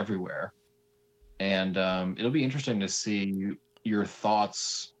cards everywhere, and it'll be interesting to see your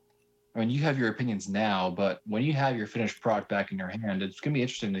thoughts. I mean, you have your opinions now, but when you have your finished product back in your hand, it's going to be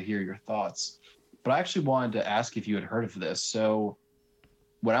interesting to hear your thoughts. But I actually wanted to ask if you had heard of this. So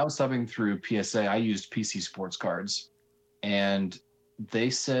when I was subbing through PSA, I used PC Sports Cards, and they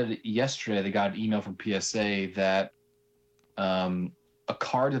said yesterday they got an email from PSA that a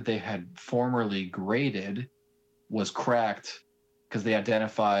card that they had formerly graded was cracked because they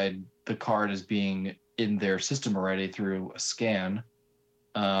identified the card as being in their system already through a scan,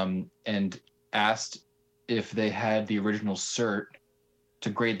 and asked if they had the original cert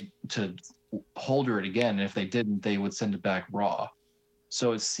to holder it again. And if they didn't, they would send it back raw.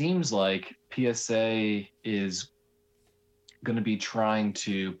 So it seems like PSA is going to be trying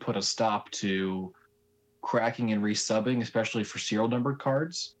to put a stop to cracking and resubbing, especially for serial numbered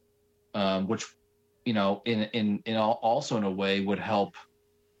cards, which, also in a way would help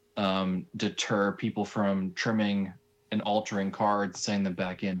deter people from trimming and altering cards, sending them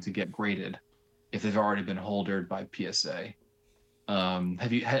back in to get graded if they've already been holdered by PSA.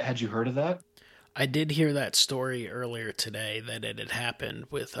 Had you heard of that? I did hear that story earlier today that it had happened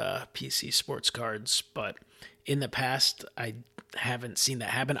with PC Sports Cards, but in the past, I haven't seen that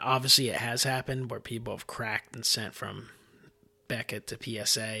happen. Obviously, it has happened where people have cracked and sent from Beckett to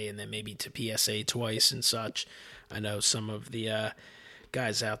PSA and then maybe to PSA twice and such. I know some of the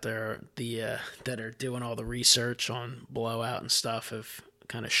guys out there that are doing all the research on blowout and stuff have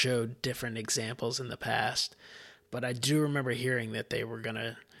kind of showed different examples in the past. But I do remember hearing that they were going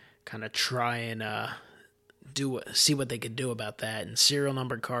to kind of try and see what they could do about that. And serial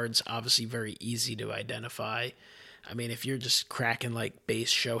numbered cards, obviously very easy to identify. I mean, if you're just cracking like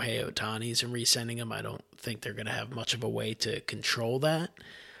base Shohei Ohtani's and resending them, I don't think they're going to have much of a way to control that.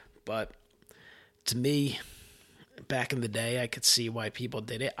 But to me, back in the day, I could see why people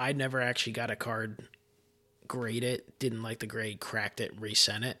did it. I never actually got a card graded, didn't like the grade, cracked it,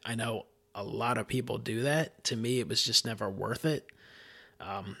 resent it. I know a lot of people do that. To me, it was just never worth it.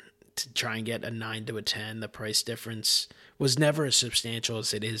 To try and get a 9 to a 10, the price difference was never as substantial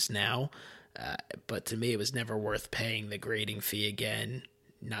as it is now. But to me, it was never worth paying the grading fee again,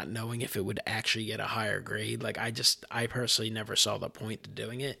 not knowing if it would actually get a higher grade. Like, I personally never saw the point to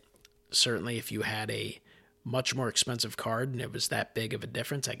doing it. Certainly, if you had a much more expensive card and it was that big of a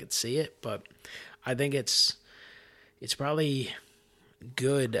difference, I could see it. But I think it's probably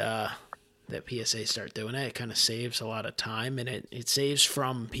good that PSA start doing it. It kind of saves a lot of time, and it saves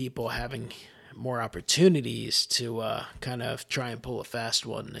from people having more opportunities to kind of try and pull a fast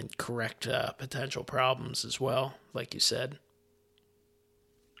one and correct potential problems as well, like you said.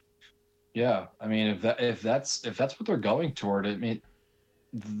 Yeah, I mean, if that's what they're going toward, I mean,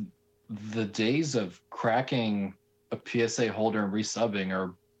 the days of cracking a PSA holder and resubbing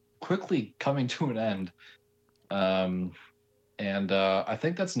are quickly coming to an end. And I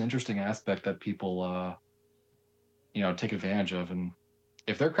think that's an interesting aspect that people, take advantage of. And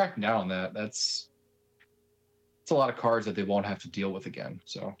if they're cracking down on that, it's a lot of cards that they won't have to deal with again.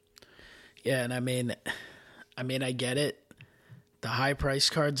 So, yeah, and I mean, I get it. The high price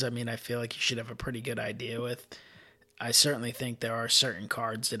cards, I mean, I feel like you should have a pretty good idea with. I certainly think there are certain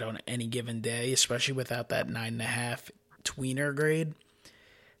cards that on any given day, especially without that 9.5 tweener grade,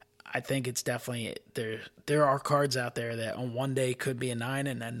 I think it's definitely there are cards out there that on one day could be a 9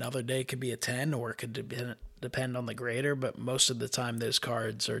 and another day could be a 10, or it could depend on the grader, but most of the time those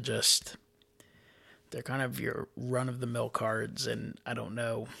cards are just, they're kind of your run-of-the-mill cards, and I don't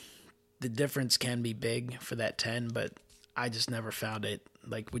know, the difference can be big for that 10, but I just never found it.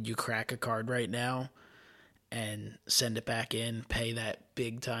 Like, would you crack a card right now and send it back in, pay that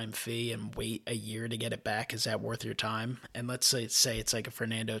big time fee, and wait a year to get it back? Is that worth your time? And let's say it's like a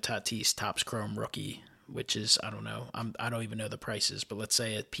Fernando Tatis Topps Chrome rookie, which is, I don't know, I don't even know the prices, but let's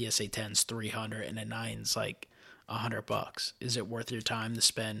say a PSA 10's $300 and a 9's like $100. Is it worth your time to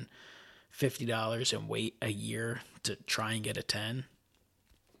spend $50 and wait a year to try and get a 10?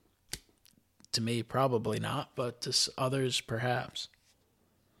 To me, probably not, but to others, perhaps.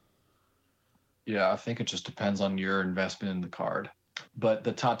 Yeah, I think it just depends on your investment in the card. But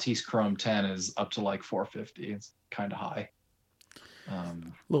the Tatis Chrome 10 is up to like $450. It's kind of high. A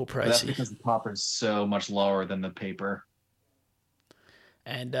little pricey. That's because the popper is so much lower than the paper.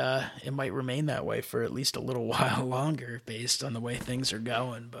 And it might remain that way for at least a little while longer based on the way things are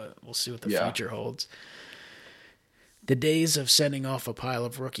going, but we'll see what the future holds. The days of sending off a pile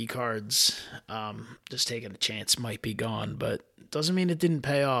of rookie cards, just taking a chance, might be gone, but doesn't mean it didn't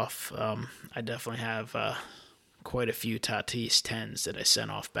pay off. I definitely have quite a few Tatis 10s that I sent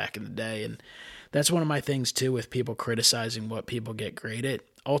off back in the day, and that's one of my things too with people criticizing what people get graded.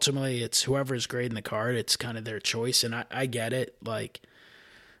 Ultimately, it's whoever's grading the card, it's kind of their choice, and I get it. Like,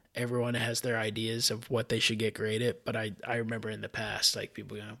 everyone has their ideas of what they should get graded, but I remember in the past, like,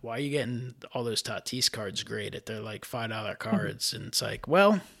 people going, why are you getting all those Tatis cards graded? They're like $5 cards, and it's like,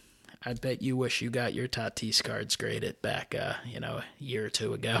 well, I bet you wish you got your Tatis cards graded back, a year or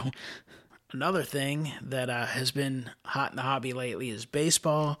two ago. Another thing that has been hot in the hobby lately is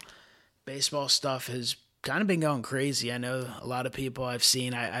baseball. Baseball stuff has kind of been going crazy. I know a lot of people I've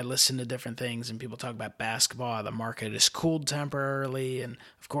seen, I listen to different things, and people talk about basketball. The market is cooled temporarily, and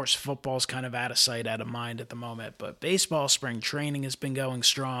of course football's kind of out of sight, out of mind at the moment. But baseball spring training has been going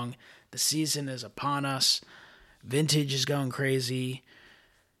strong. The season is upon us. Vintage is going crazy.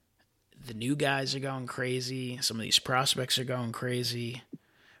 The new guys are going crazy. Some of these prospects are going crazy.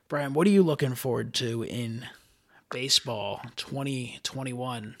 Brian, what are you looking forward to in baseball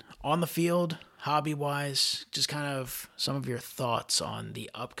 2021 on the field, hobby-wise? Just kind of some of your thoughts on the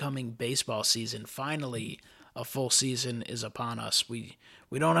upcoming baseball season. Finally, a full season is upon us. We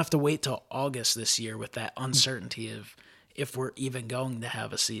don't have to wait till August this year with that uncertainty of if we're even going to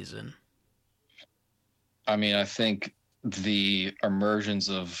have a season. I mean, I think the emergence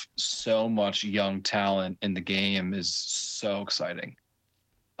of so much young talent in the game is so exciting.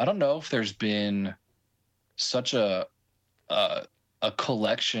 I don't know if there's been such a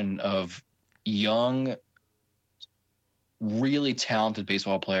collection of young, really talented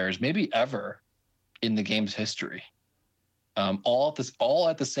baseball players, maybe ever, in the game's history. All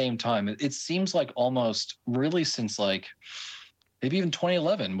at the same time. It seems like almost really since like maybe even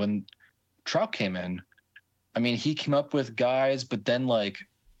 2011 when Trout came in. I mean, he came up with guys, but then like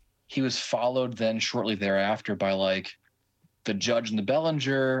he was followed then shortly thereafter by like the Judge and the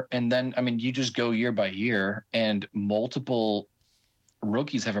Bellinger. And then, I mean, you just go year by year and multiple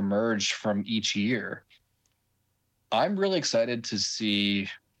rookies have emerged from each year. I'm really excited to see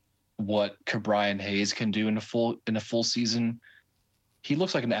what Ke'Bryan Hayes can do in a full season. He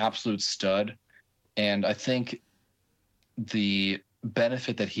looks like an absolute stud. And I think the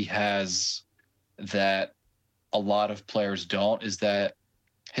benefit that he has that a lot of players don't is that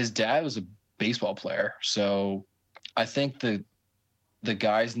his dad was a baseball player. So I think the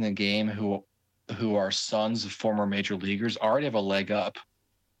guys in the game who are sons of former major leaguers already have a leg up.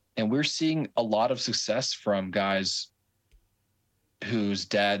 And we're seeing a lot of success from guys whose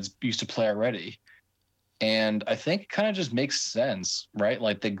dads used to play already. And I think it kind of just makes sense, right?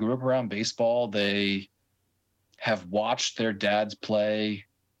 Like, they grew up around baseball. They have watched their dads play.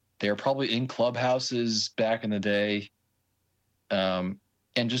 They're probably in clubhouses back in the day, and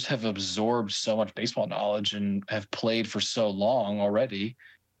just have absorbed so much baseball knowledge and have played for so long already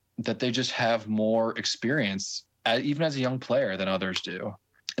that they just have more experience, even as a young player, than others do.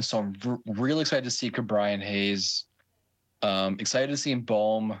 And so I'm really excited to see Ke'Bryan Hayes. Excited to see him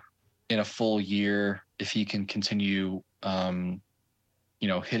Bohm in a full year if he can continue,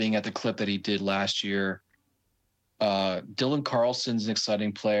 hitting at the clip that he did last year. Dylan Carlson's an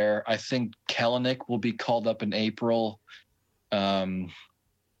exciting player. I think Kelenic will be called up in April.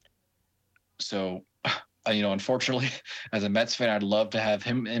 So, unfortunately, as a Mets fan, I'd love to have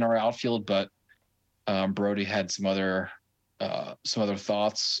him in our outfield, but Brody had some other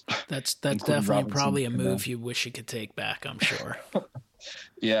thoughts. That's definitely probably a move you wish you could take back, I'm sure.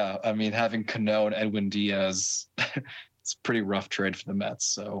 Yeah, I mean, having Cano and Edwin Diaz, it's a pretty rough trade for the Mets.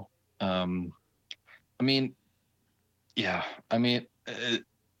 So, it's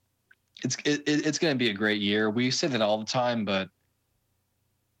going to be a great year. We say that all the time, but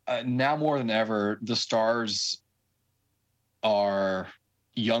now more than ever, the stars are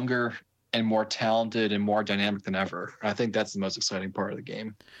younger and more talented and more dynamic than ever. I think that's the most exciting part of the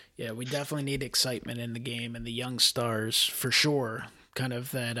game. Yeah, we definitely need excitement in the game, and the young stars, for sure, kind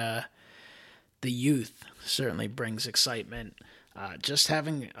of that the youth certainly brings excitement. Just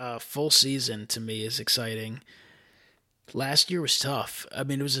having a full season to me is exciting. Last year was tough. I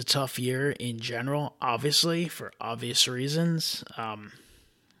mean, it was a tough year in general, obviously, for obvious reasons.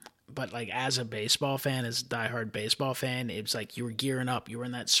 But like, as a baseball fan, as a diehard baseball fan, it was like you were gearing up. You were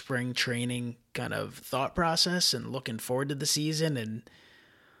in that spring training kind of thought process and looking forward to the season. And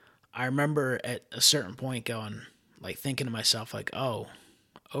I remember at a certain point going, like, thinking to myself, like, oh,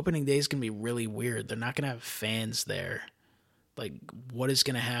 opening day is going to be really weird. They're not going to have fans there. Like, what is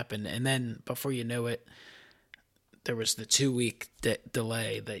going to happen? And then before you know it, there was the 2-week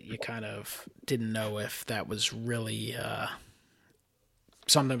delay that you kind of didn't know if that was really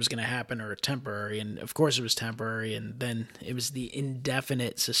something that was going to happen or temporary. And of course it was temporary. And then it was the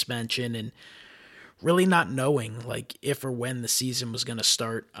indefinite suspension and really not knowing like if or when the season was going to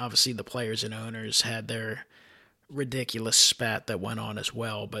start. Obviously the players and owners had their ridiculous spat that went on as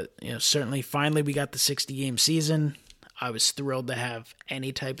well. But, certainly finally we got the 60-game season. I was thrilled to have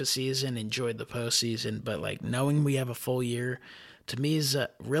any type of season, enjoyed the postseason, but like knowing we have a full year to me is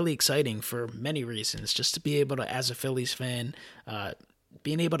really exciting for many reasons. Just to be able to, as a Phillies fan,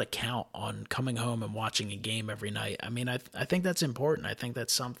 being able to count on coming home and watching a game every night. I mean, I think that's important. I think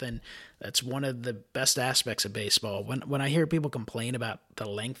that's something that's one of the best aspects of baseball. When I hear people complain about the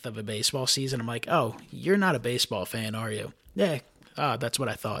length of a baseball season, I'm like, oh, you're not a baseball fan, are you? Yeah, that's what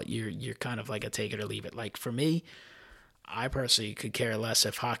I thought. You're kind of like a take it or leave it. Like for me, I personally could care less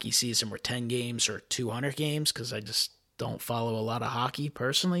if hockey season were 10 games or 200 games because I just don't follow a lot of hockey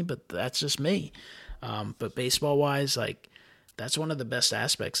personally, but that's just me. But baseball-wise, like, that's one of the best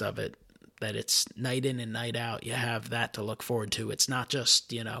aspects of it, that it's night in and night out. You have that to look forward to. It's not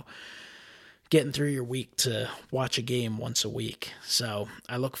just, getting through your week to watch a game once a week. So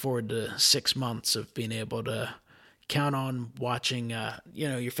I look forward to 6 months of being able to count on watching,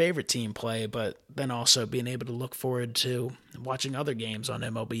 your favorite team play, but then also being able to look forward to watching other games on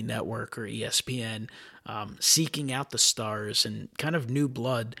MLB Network or ESPN, seeking out the stars and kind of new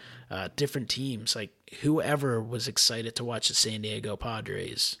blood, different teams. Like whoever was excited to watch the San Diego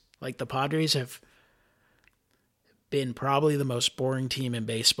Padres. Like the Padres have been probably the most boring team in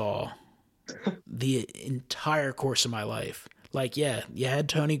baseball the entire course of my life. Like, yeah, you had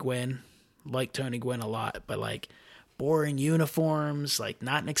Tony Gwynn, like Tony Gwynn a lot, but like boring uniforms, like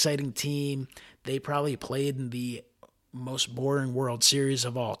not an exciting team. They probably played in the most boring World Series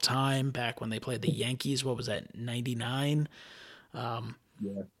of all time back when they played the Yankees. What was that, 99? Yeah.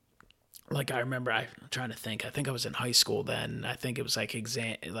 Like I remember, I'm trying to think. I think I was in high school then. I think it was like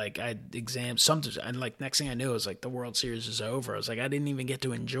something, and like next thing I knew, it was like the World Series is over. I was like, I didn't even get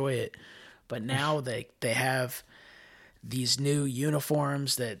to enjoy it. But now they have these new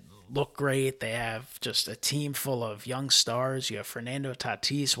uniforms that look great. They have just a team full of young stars. You have Fernando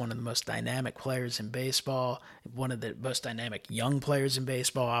Tatis, one of the most dynamic players in baseball, one of the most dynamic young players in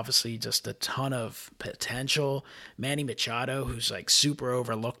baseball. Obviously, just a ton of potential. Manny Machado, who's like super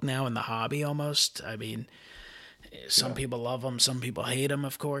overlooked now in the hobby almost. I mean, some people love him, some people hate him,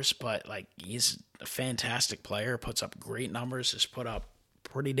 of course, but like he's a fantastic player, puts up great numbers, has put up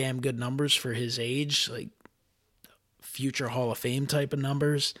pretty damn good numbers for his age, like future Hall of Fame type of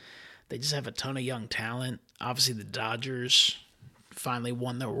numbers. They just have a ton of young talent. Obviously, the Dodgers finally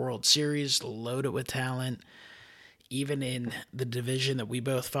won their World Series, loaded with talent. Even in the division that we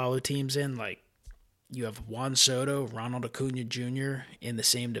both follow teams in, like you have Juan Soto, Ronald Acuna Jr. in the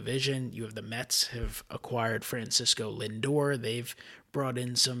same division. You have the Mets have acquired Francisco Lindor. They've brought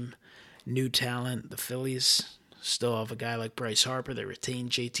in some new talent. The Phillies still have a guy like Bryce Harper. They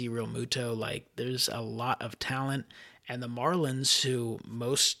retained JT Realmuto. Like, there's a lot of talent. And the Marlins, who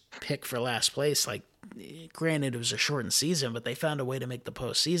most pick for last place, like, granted it was a shortened season, but they found a way to make the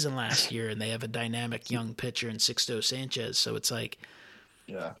postseason last year, and they have a dynamic young pitcher in Sixto Sanchez. So it's like,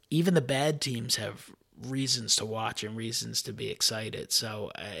 yeah, even the bad teams have reasons to watch and reasons to be excited.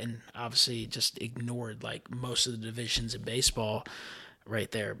 So, and obviously just ignored like most of the divisions in baseball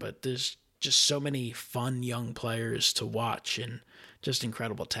right there. But there's just so many fun young players to watch and just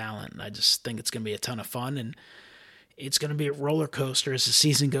incredible talent. And I just think it's going to be a ton of fun, and it's going to be a roller coaster as the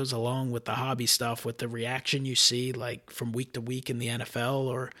season goes along with the hobby stuff, with the reaction you see like from week to week in the NFL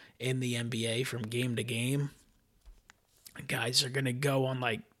or in the NBA from game to game. Guys are going to go on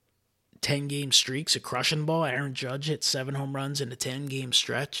like 10-game streaks of crushing ball. Aaron Judge hit 7 home runs in a 10-game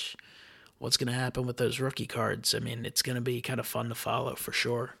stretch. What's going to happen with those rookie cards? I mean, it's going to be kind of fun to follow for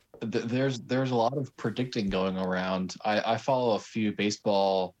sure. There's a lot of predicting going around. I follow a few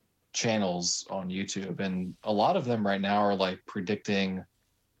baseball channels on YouTube, and a lot of them right now are like predicting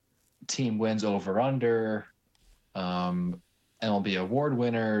team wins over under, MLB award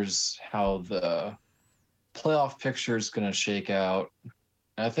winners, how the playoff picture is going to shake out.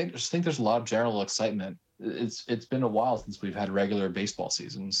 And I think there's a lot of general excitement. It's been a while since we've had regular baseball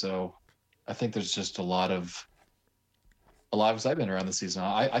season, so I think there's just a lot of excitement around the season.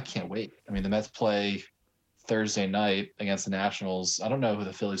 I can't wait. I mean, the Mets play Thursday night against the Nationals. I don't know who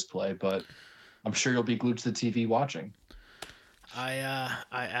the Phillies play, but I'm sure you'll be glued to the TV watching. I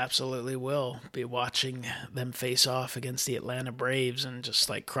absolutely will be watching them face off against the Atlanta Braves and just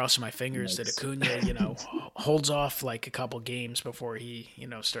like crossing my fingers that Nice. Acuna, holds off like a couple games before he,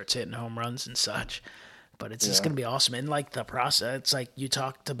 starts hitting home runs and such. But it's just Yeah. going to be awesome. And like the process, it's like you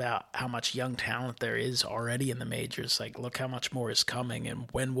talked about how much young talent there is already in the majors. Like, look how much more is coming, and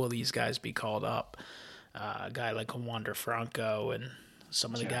when will these guys be called up? A guy like Wander Franco and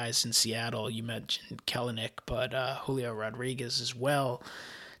some of the Yeah. guys in Seattle. You mentioned Kellenic, but Julio Rodriguez as well.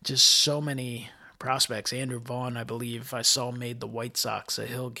 Just so many prospects. Andrew Vaughn, I believe I saw made the White Sox, so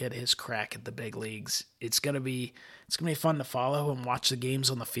he'll get his crack at the big leagues. It's gonna be fun to follow and watch the games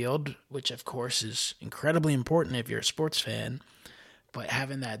on the field, which of course is incredibly important if you're a sports fan. But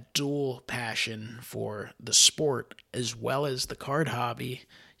having that dual passion for the sport as well as the card hobby,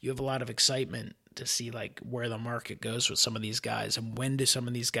 you have a lot of excitement to see like where the market goes with some of these guys and when do some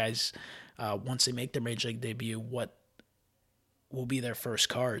of these guys, once they make their major league debut, what will be their first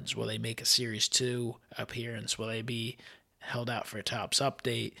cards? Will they make a Series 2 appearance? Will they be held out for a Topps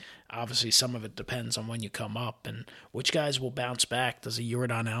update? Obviously, some of it depends on when you come up and which guys will bounce back. Does a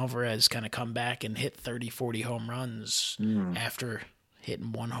Yordan Alvarez kind of come back and hit 30, 40 home runs after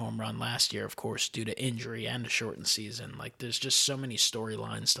hitting one home run last year, of course, due to injury and a shortened season? Like, there's just so many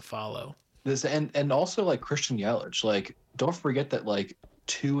storylines to follow. This and also like Christian Yelich. Like, don't forget that like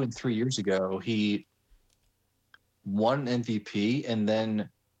 2 and 3 years ago he won MVP, and then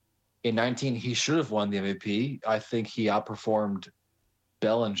in 19 he should have won the MVP. I think he outperformed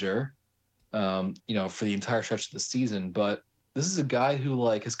Bellinger, for the entire stretch of the season. But this is a guy who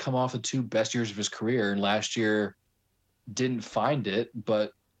like has come off the two best years of his career, and last year didn't find it.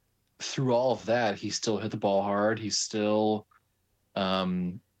 But through all of that, he still hit the ball hard. He still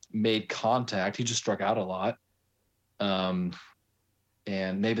made contact. He just struck out a lot.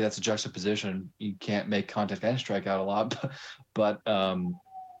 And maybe that's a juxtaposition. You can't make contact and strike out a lot, but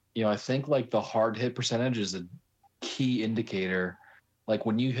I think like the hard hit percentage is a key indicator. Like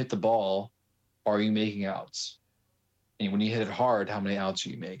when you hit the ball, are you making outs? And when you hit it hard, how many outs are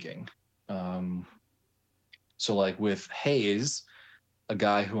you making? So like with Hayes, a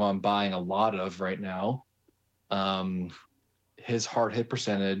guy who I'm buying a lot of right now, his hard hit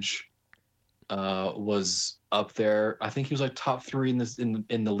percentage was up there. I think he was like top 3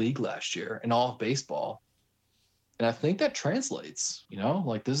 in the league last year in all of baseball. And I think that translates,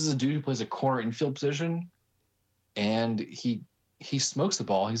 like this is a dude who plays a corner infield position, and he smokes the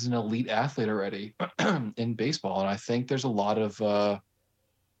ball. He's an elite athlete already in baseball. And I think there's a lot of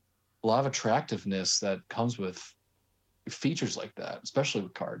attractiveness that comes with features like that, especially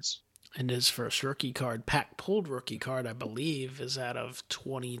with cards. And his first rookie card, pack pulled rookie card, I believe, is out of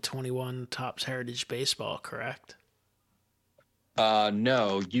 2021 Topps Heritage Baseball, correct?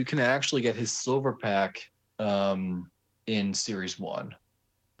 No, you can actually get his silver pack in Series 1.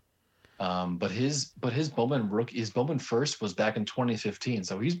 But his Bowman first was back in 2015,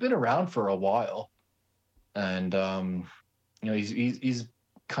 so he's been around for a while. And he's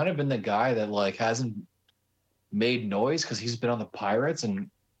kind of been the guy that like hasn't made noise because he's been on the Pirates, and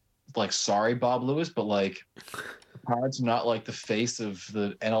like sorry Bob Lewis, but like the Pirates are not like the face of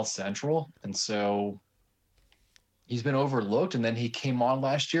the NL Central, and so he's been overlooked. And then he came on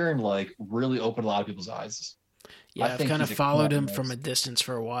last year and like really opened a lot of people's eyes. Yeah, I I've think kind of he's a followed him clever from a distance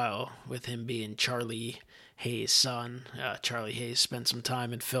for a while, with him being Charlie Hayes' son. Charlie Hayes spent some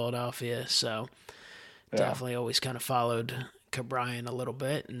time in Philadelphia, so definitely always kind of followed Cabrian a little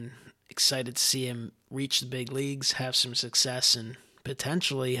bit, and excited to see him reach the big leagues, have some success, and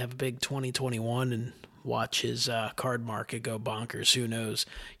potentially have a big 2021 and watch his card market go bonkers. Who knows?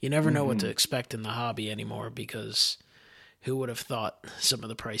 You never know what to expect in the hobby anymore, because who would have thought some of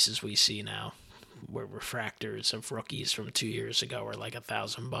the prices we see now, where refractors of rookies from 2 years ago are like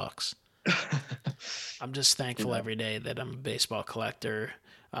 $1,000. I'm just thankful every day that I'm a baseball collector,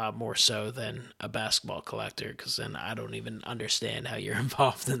 more so than a basketball collector, because then I don't even understand how you're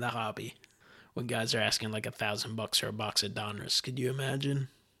involved in the hobby when guys are asking like $1,000 for a box of Donruss. Could you imagine?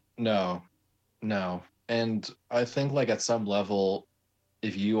 No. And I think like at some level,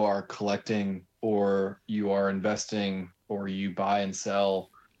 if you are collecting or you are investing or you buy and sell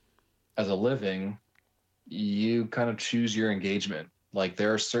as a living, you kind of choose your engagement. Like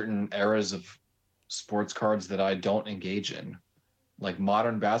there are certain eras of sports cards that I don't engage in. Like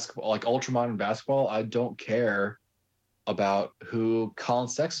modern basketball, like ultra modern basketball, I don't care about who Colin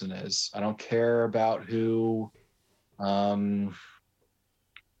Sexton is. I don't care about who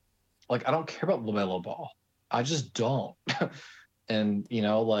like I don't care about LaMelo Ball. I just don't. And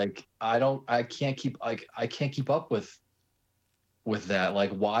like I can't keep up with that.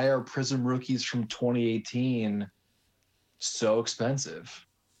 Like why are Prism rookies from 2018 so expensive.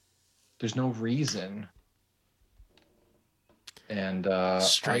 There's no reason. And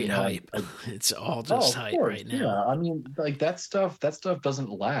Straight hype. It's all just hype right now. Yeah, I mean, like that stuff doesn't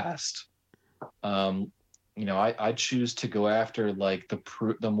last. I choose to go after like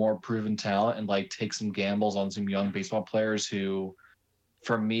the more proven talent and like take some gambles on some young baseball players who,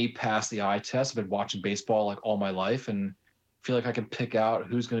 for me, pass the eye test. I've been watching baseball like all my life and feel like I can pick out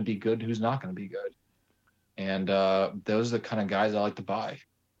who's going to be good and who's not going to be good. And those are the kind of guys I like to buy.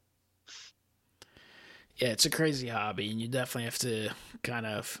 Yeah, it's a crazy hobby, and you definitely have to kind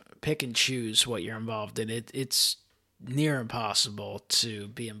of pick and choose what you're involved in. It's near impossible to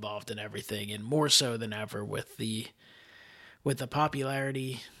be involved in everything, and more so than ever with the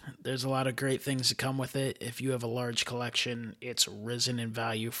popularity. There's a lot of great things that come with it. If you have a large collection, it's risen in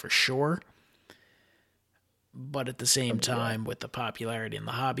value for sure. But at the same time, with the popularity in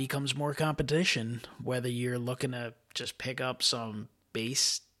the hobby comes more competition. Whether you're looking to just pick up some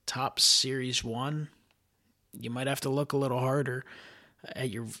base top Series 1, you might have to look a little harder at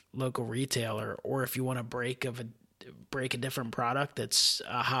your local retailer. Or if you want to break a different product that's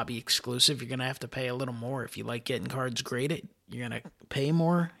a hobby exclusive, you're going to have to pay a little more. If you like getting cards graded, you're going to pay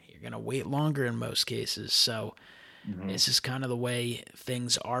more. You're going to wait longer in most cases. So this is kind of the way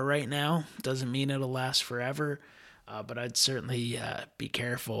things are right now. Doesn't mean it'll last forever, but I'd certainly be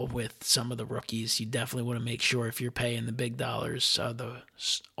careful with some of the rookies. You definitely want to make sure if you're paying the big dollars, the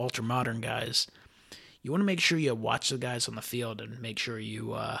ultra modern guys, you want to make sure you watch the guys on the field and make sure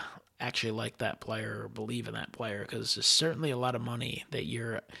you actually like that player or believe in that player, because there's certainly a lot of money that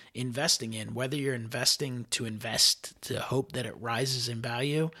you're investing in, whether you're investing to invest to hope that it rises in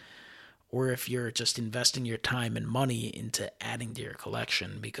value, or if you're just investing your time and money into adding to your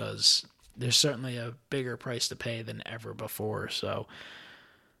collection, because there's certainly a bigger price to pay than ever before. So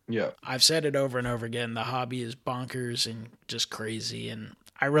yeah, I've said it over and over again, the hobby is bonkers and just crazy, and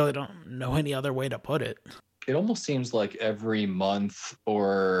I really don't know any other way to put it. It almost seems like every month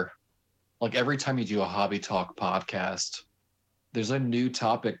or like every time you do a Hobby Talk podcast, there's a new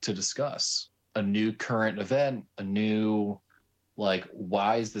topic to discuss, a new current event, a new, like,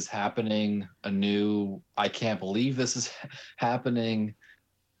 why is this happening? A new, I can't believe this is happening.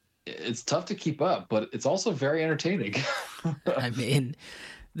 It's tough to keep up, but it's also very entertaining. I mean,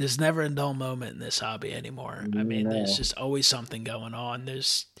 there's never a dull moment in this hobby anymore. I mean, there's just always something going on.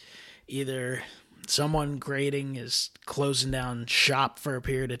 There's either someone grading is closing down shop for a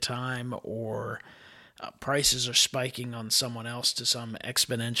period of time, or prices are spiking on someone else to some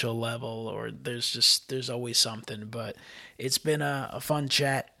exponential level, or there's always something. But it's been a fun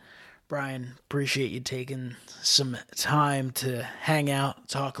chat. Brian, appreciate you taking some time to hang out,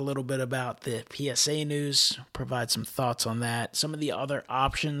 talk a little bit about the PSA news, provide some thoughts on that, some of the other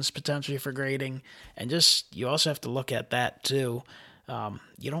options potentially for grading, and just you also have to look at that too.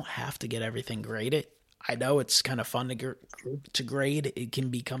 You don't have to get everything graded. I know it's kind of fun to grade. It can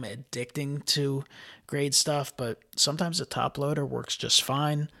become addicting to grade stuff, but sometimes a top loader works just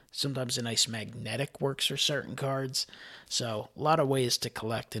fine. Sometimes a nice magnetic works for certain cards. So a lot of ways to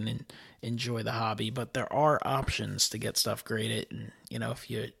collect and enjoy the hobby, but there are options to get stuff graded. And, if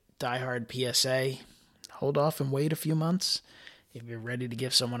you're diehard PSA, hold off and wait a few months. If you're ready to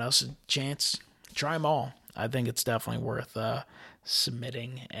give someone else a chance, try them all. I think it's definitely worth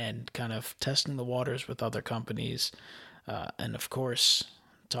submitting and kind of testing the waters with other companies. And, of course,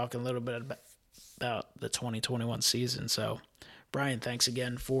 talking a little bit about the 2021 season. So, Brian, thanks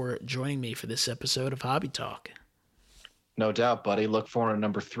again for joining me for this episode of Hobby Talk. No doubt, buddy. Look forward to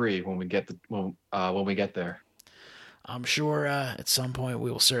number 3 when we get when we get there. I'm sure at some point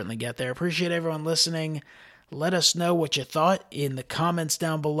we will certainly get there. Appreciate everyone listening. Let us know what you thought in the comments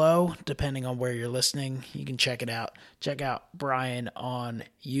down below, depending on where you're listening. You can check it out. Check out Brian on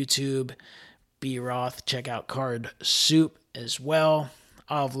YouTube, B. Roth. Check out Card Soup as well.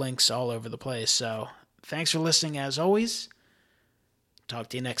 I'll have links all over the place. So thanks for listening as always. Talk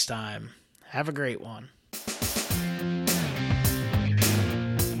to you next time. Have a great one.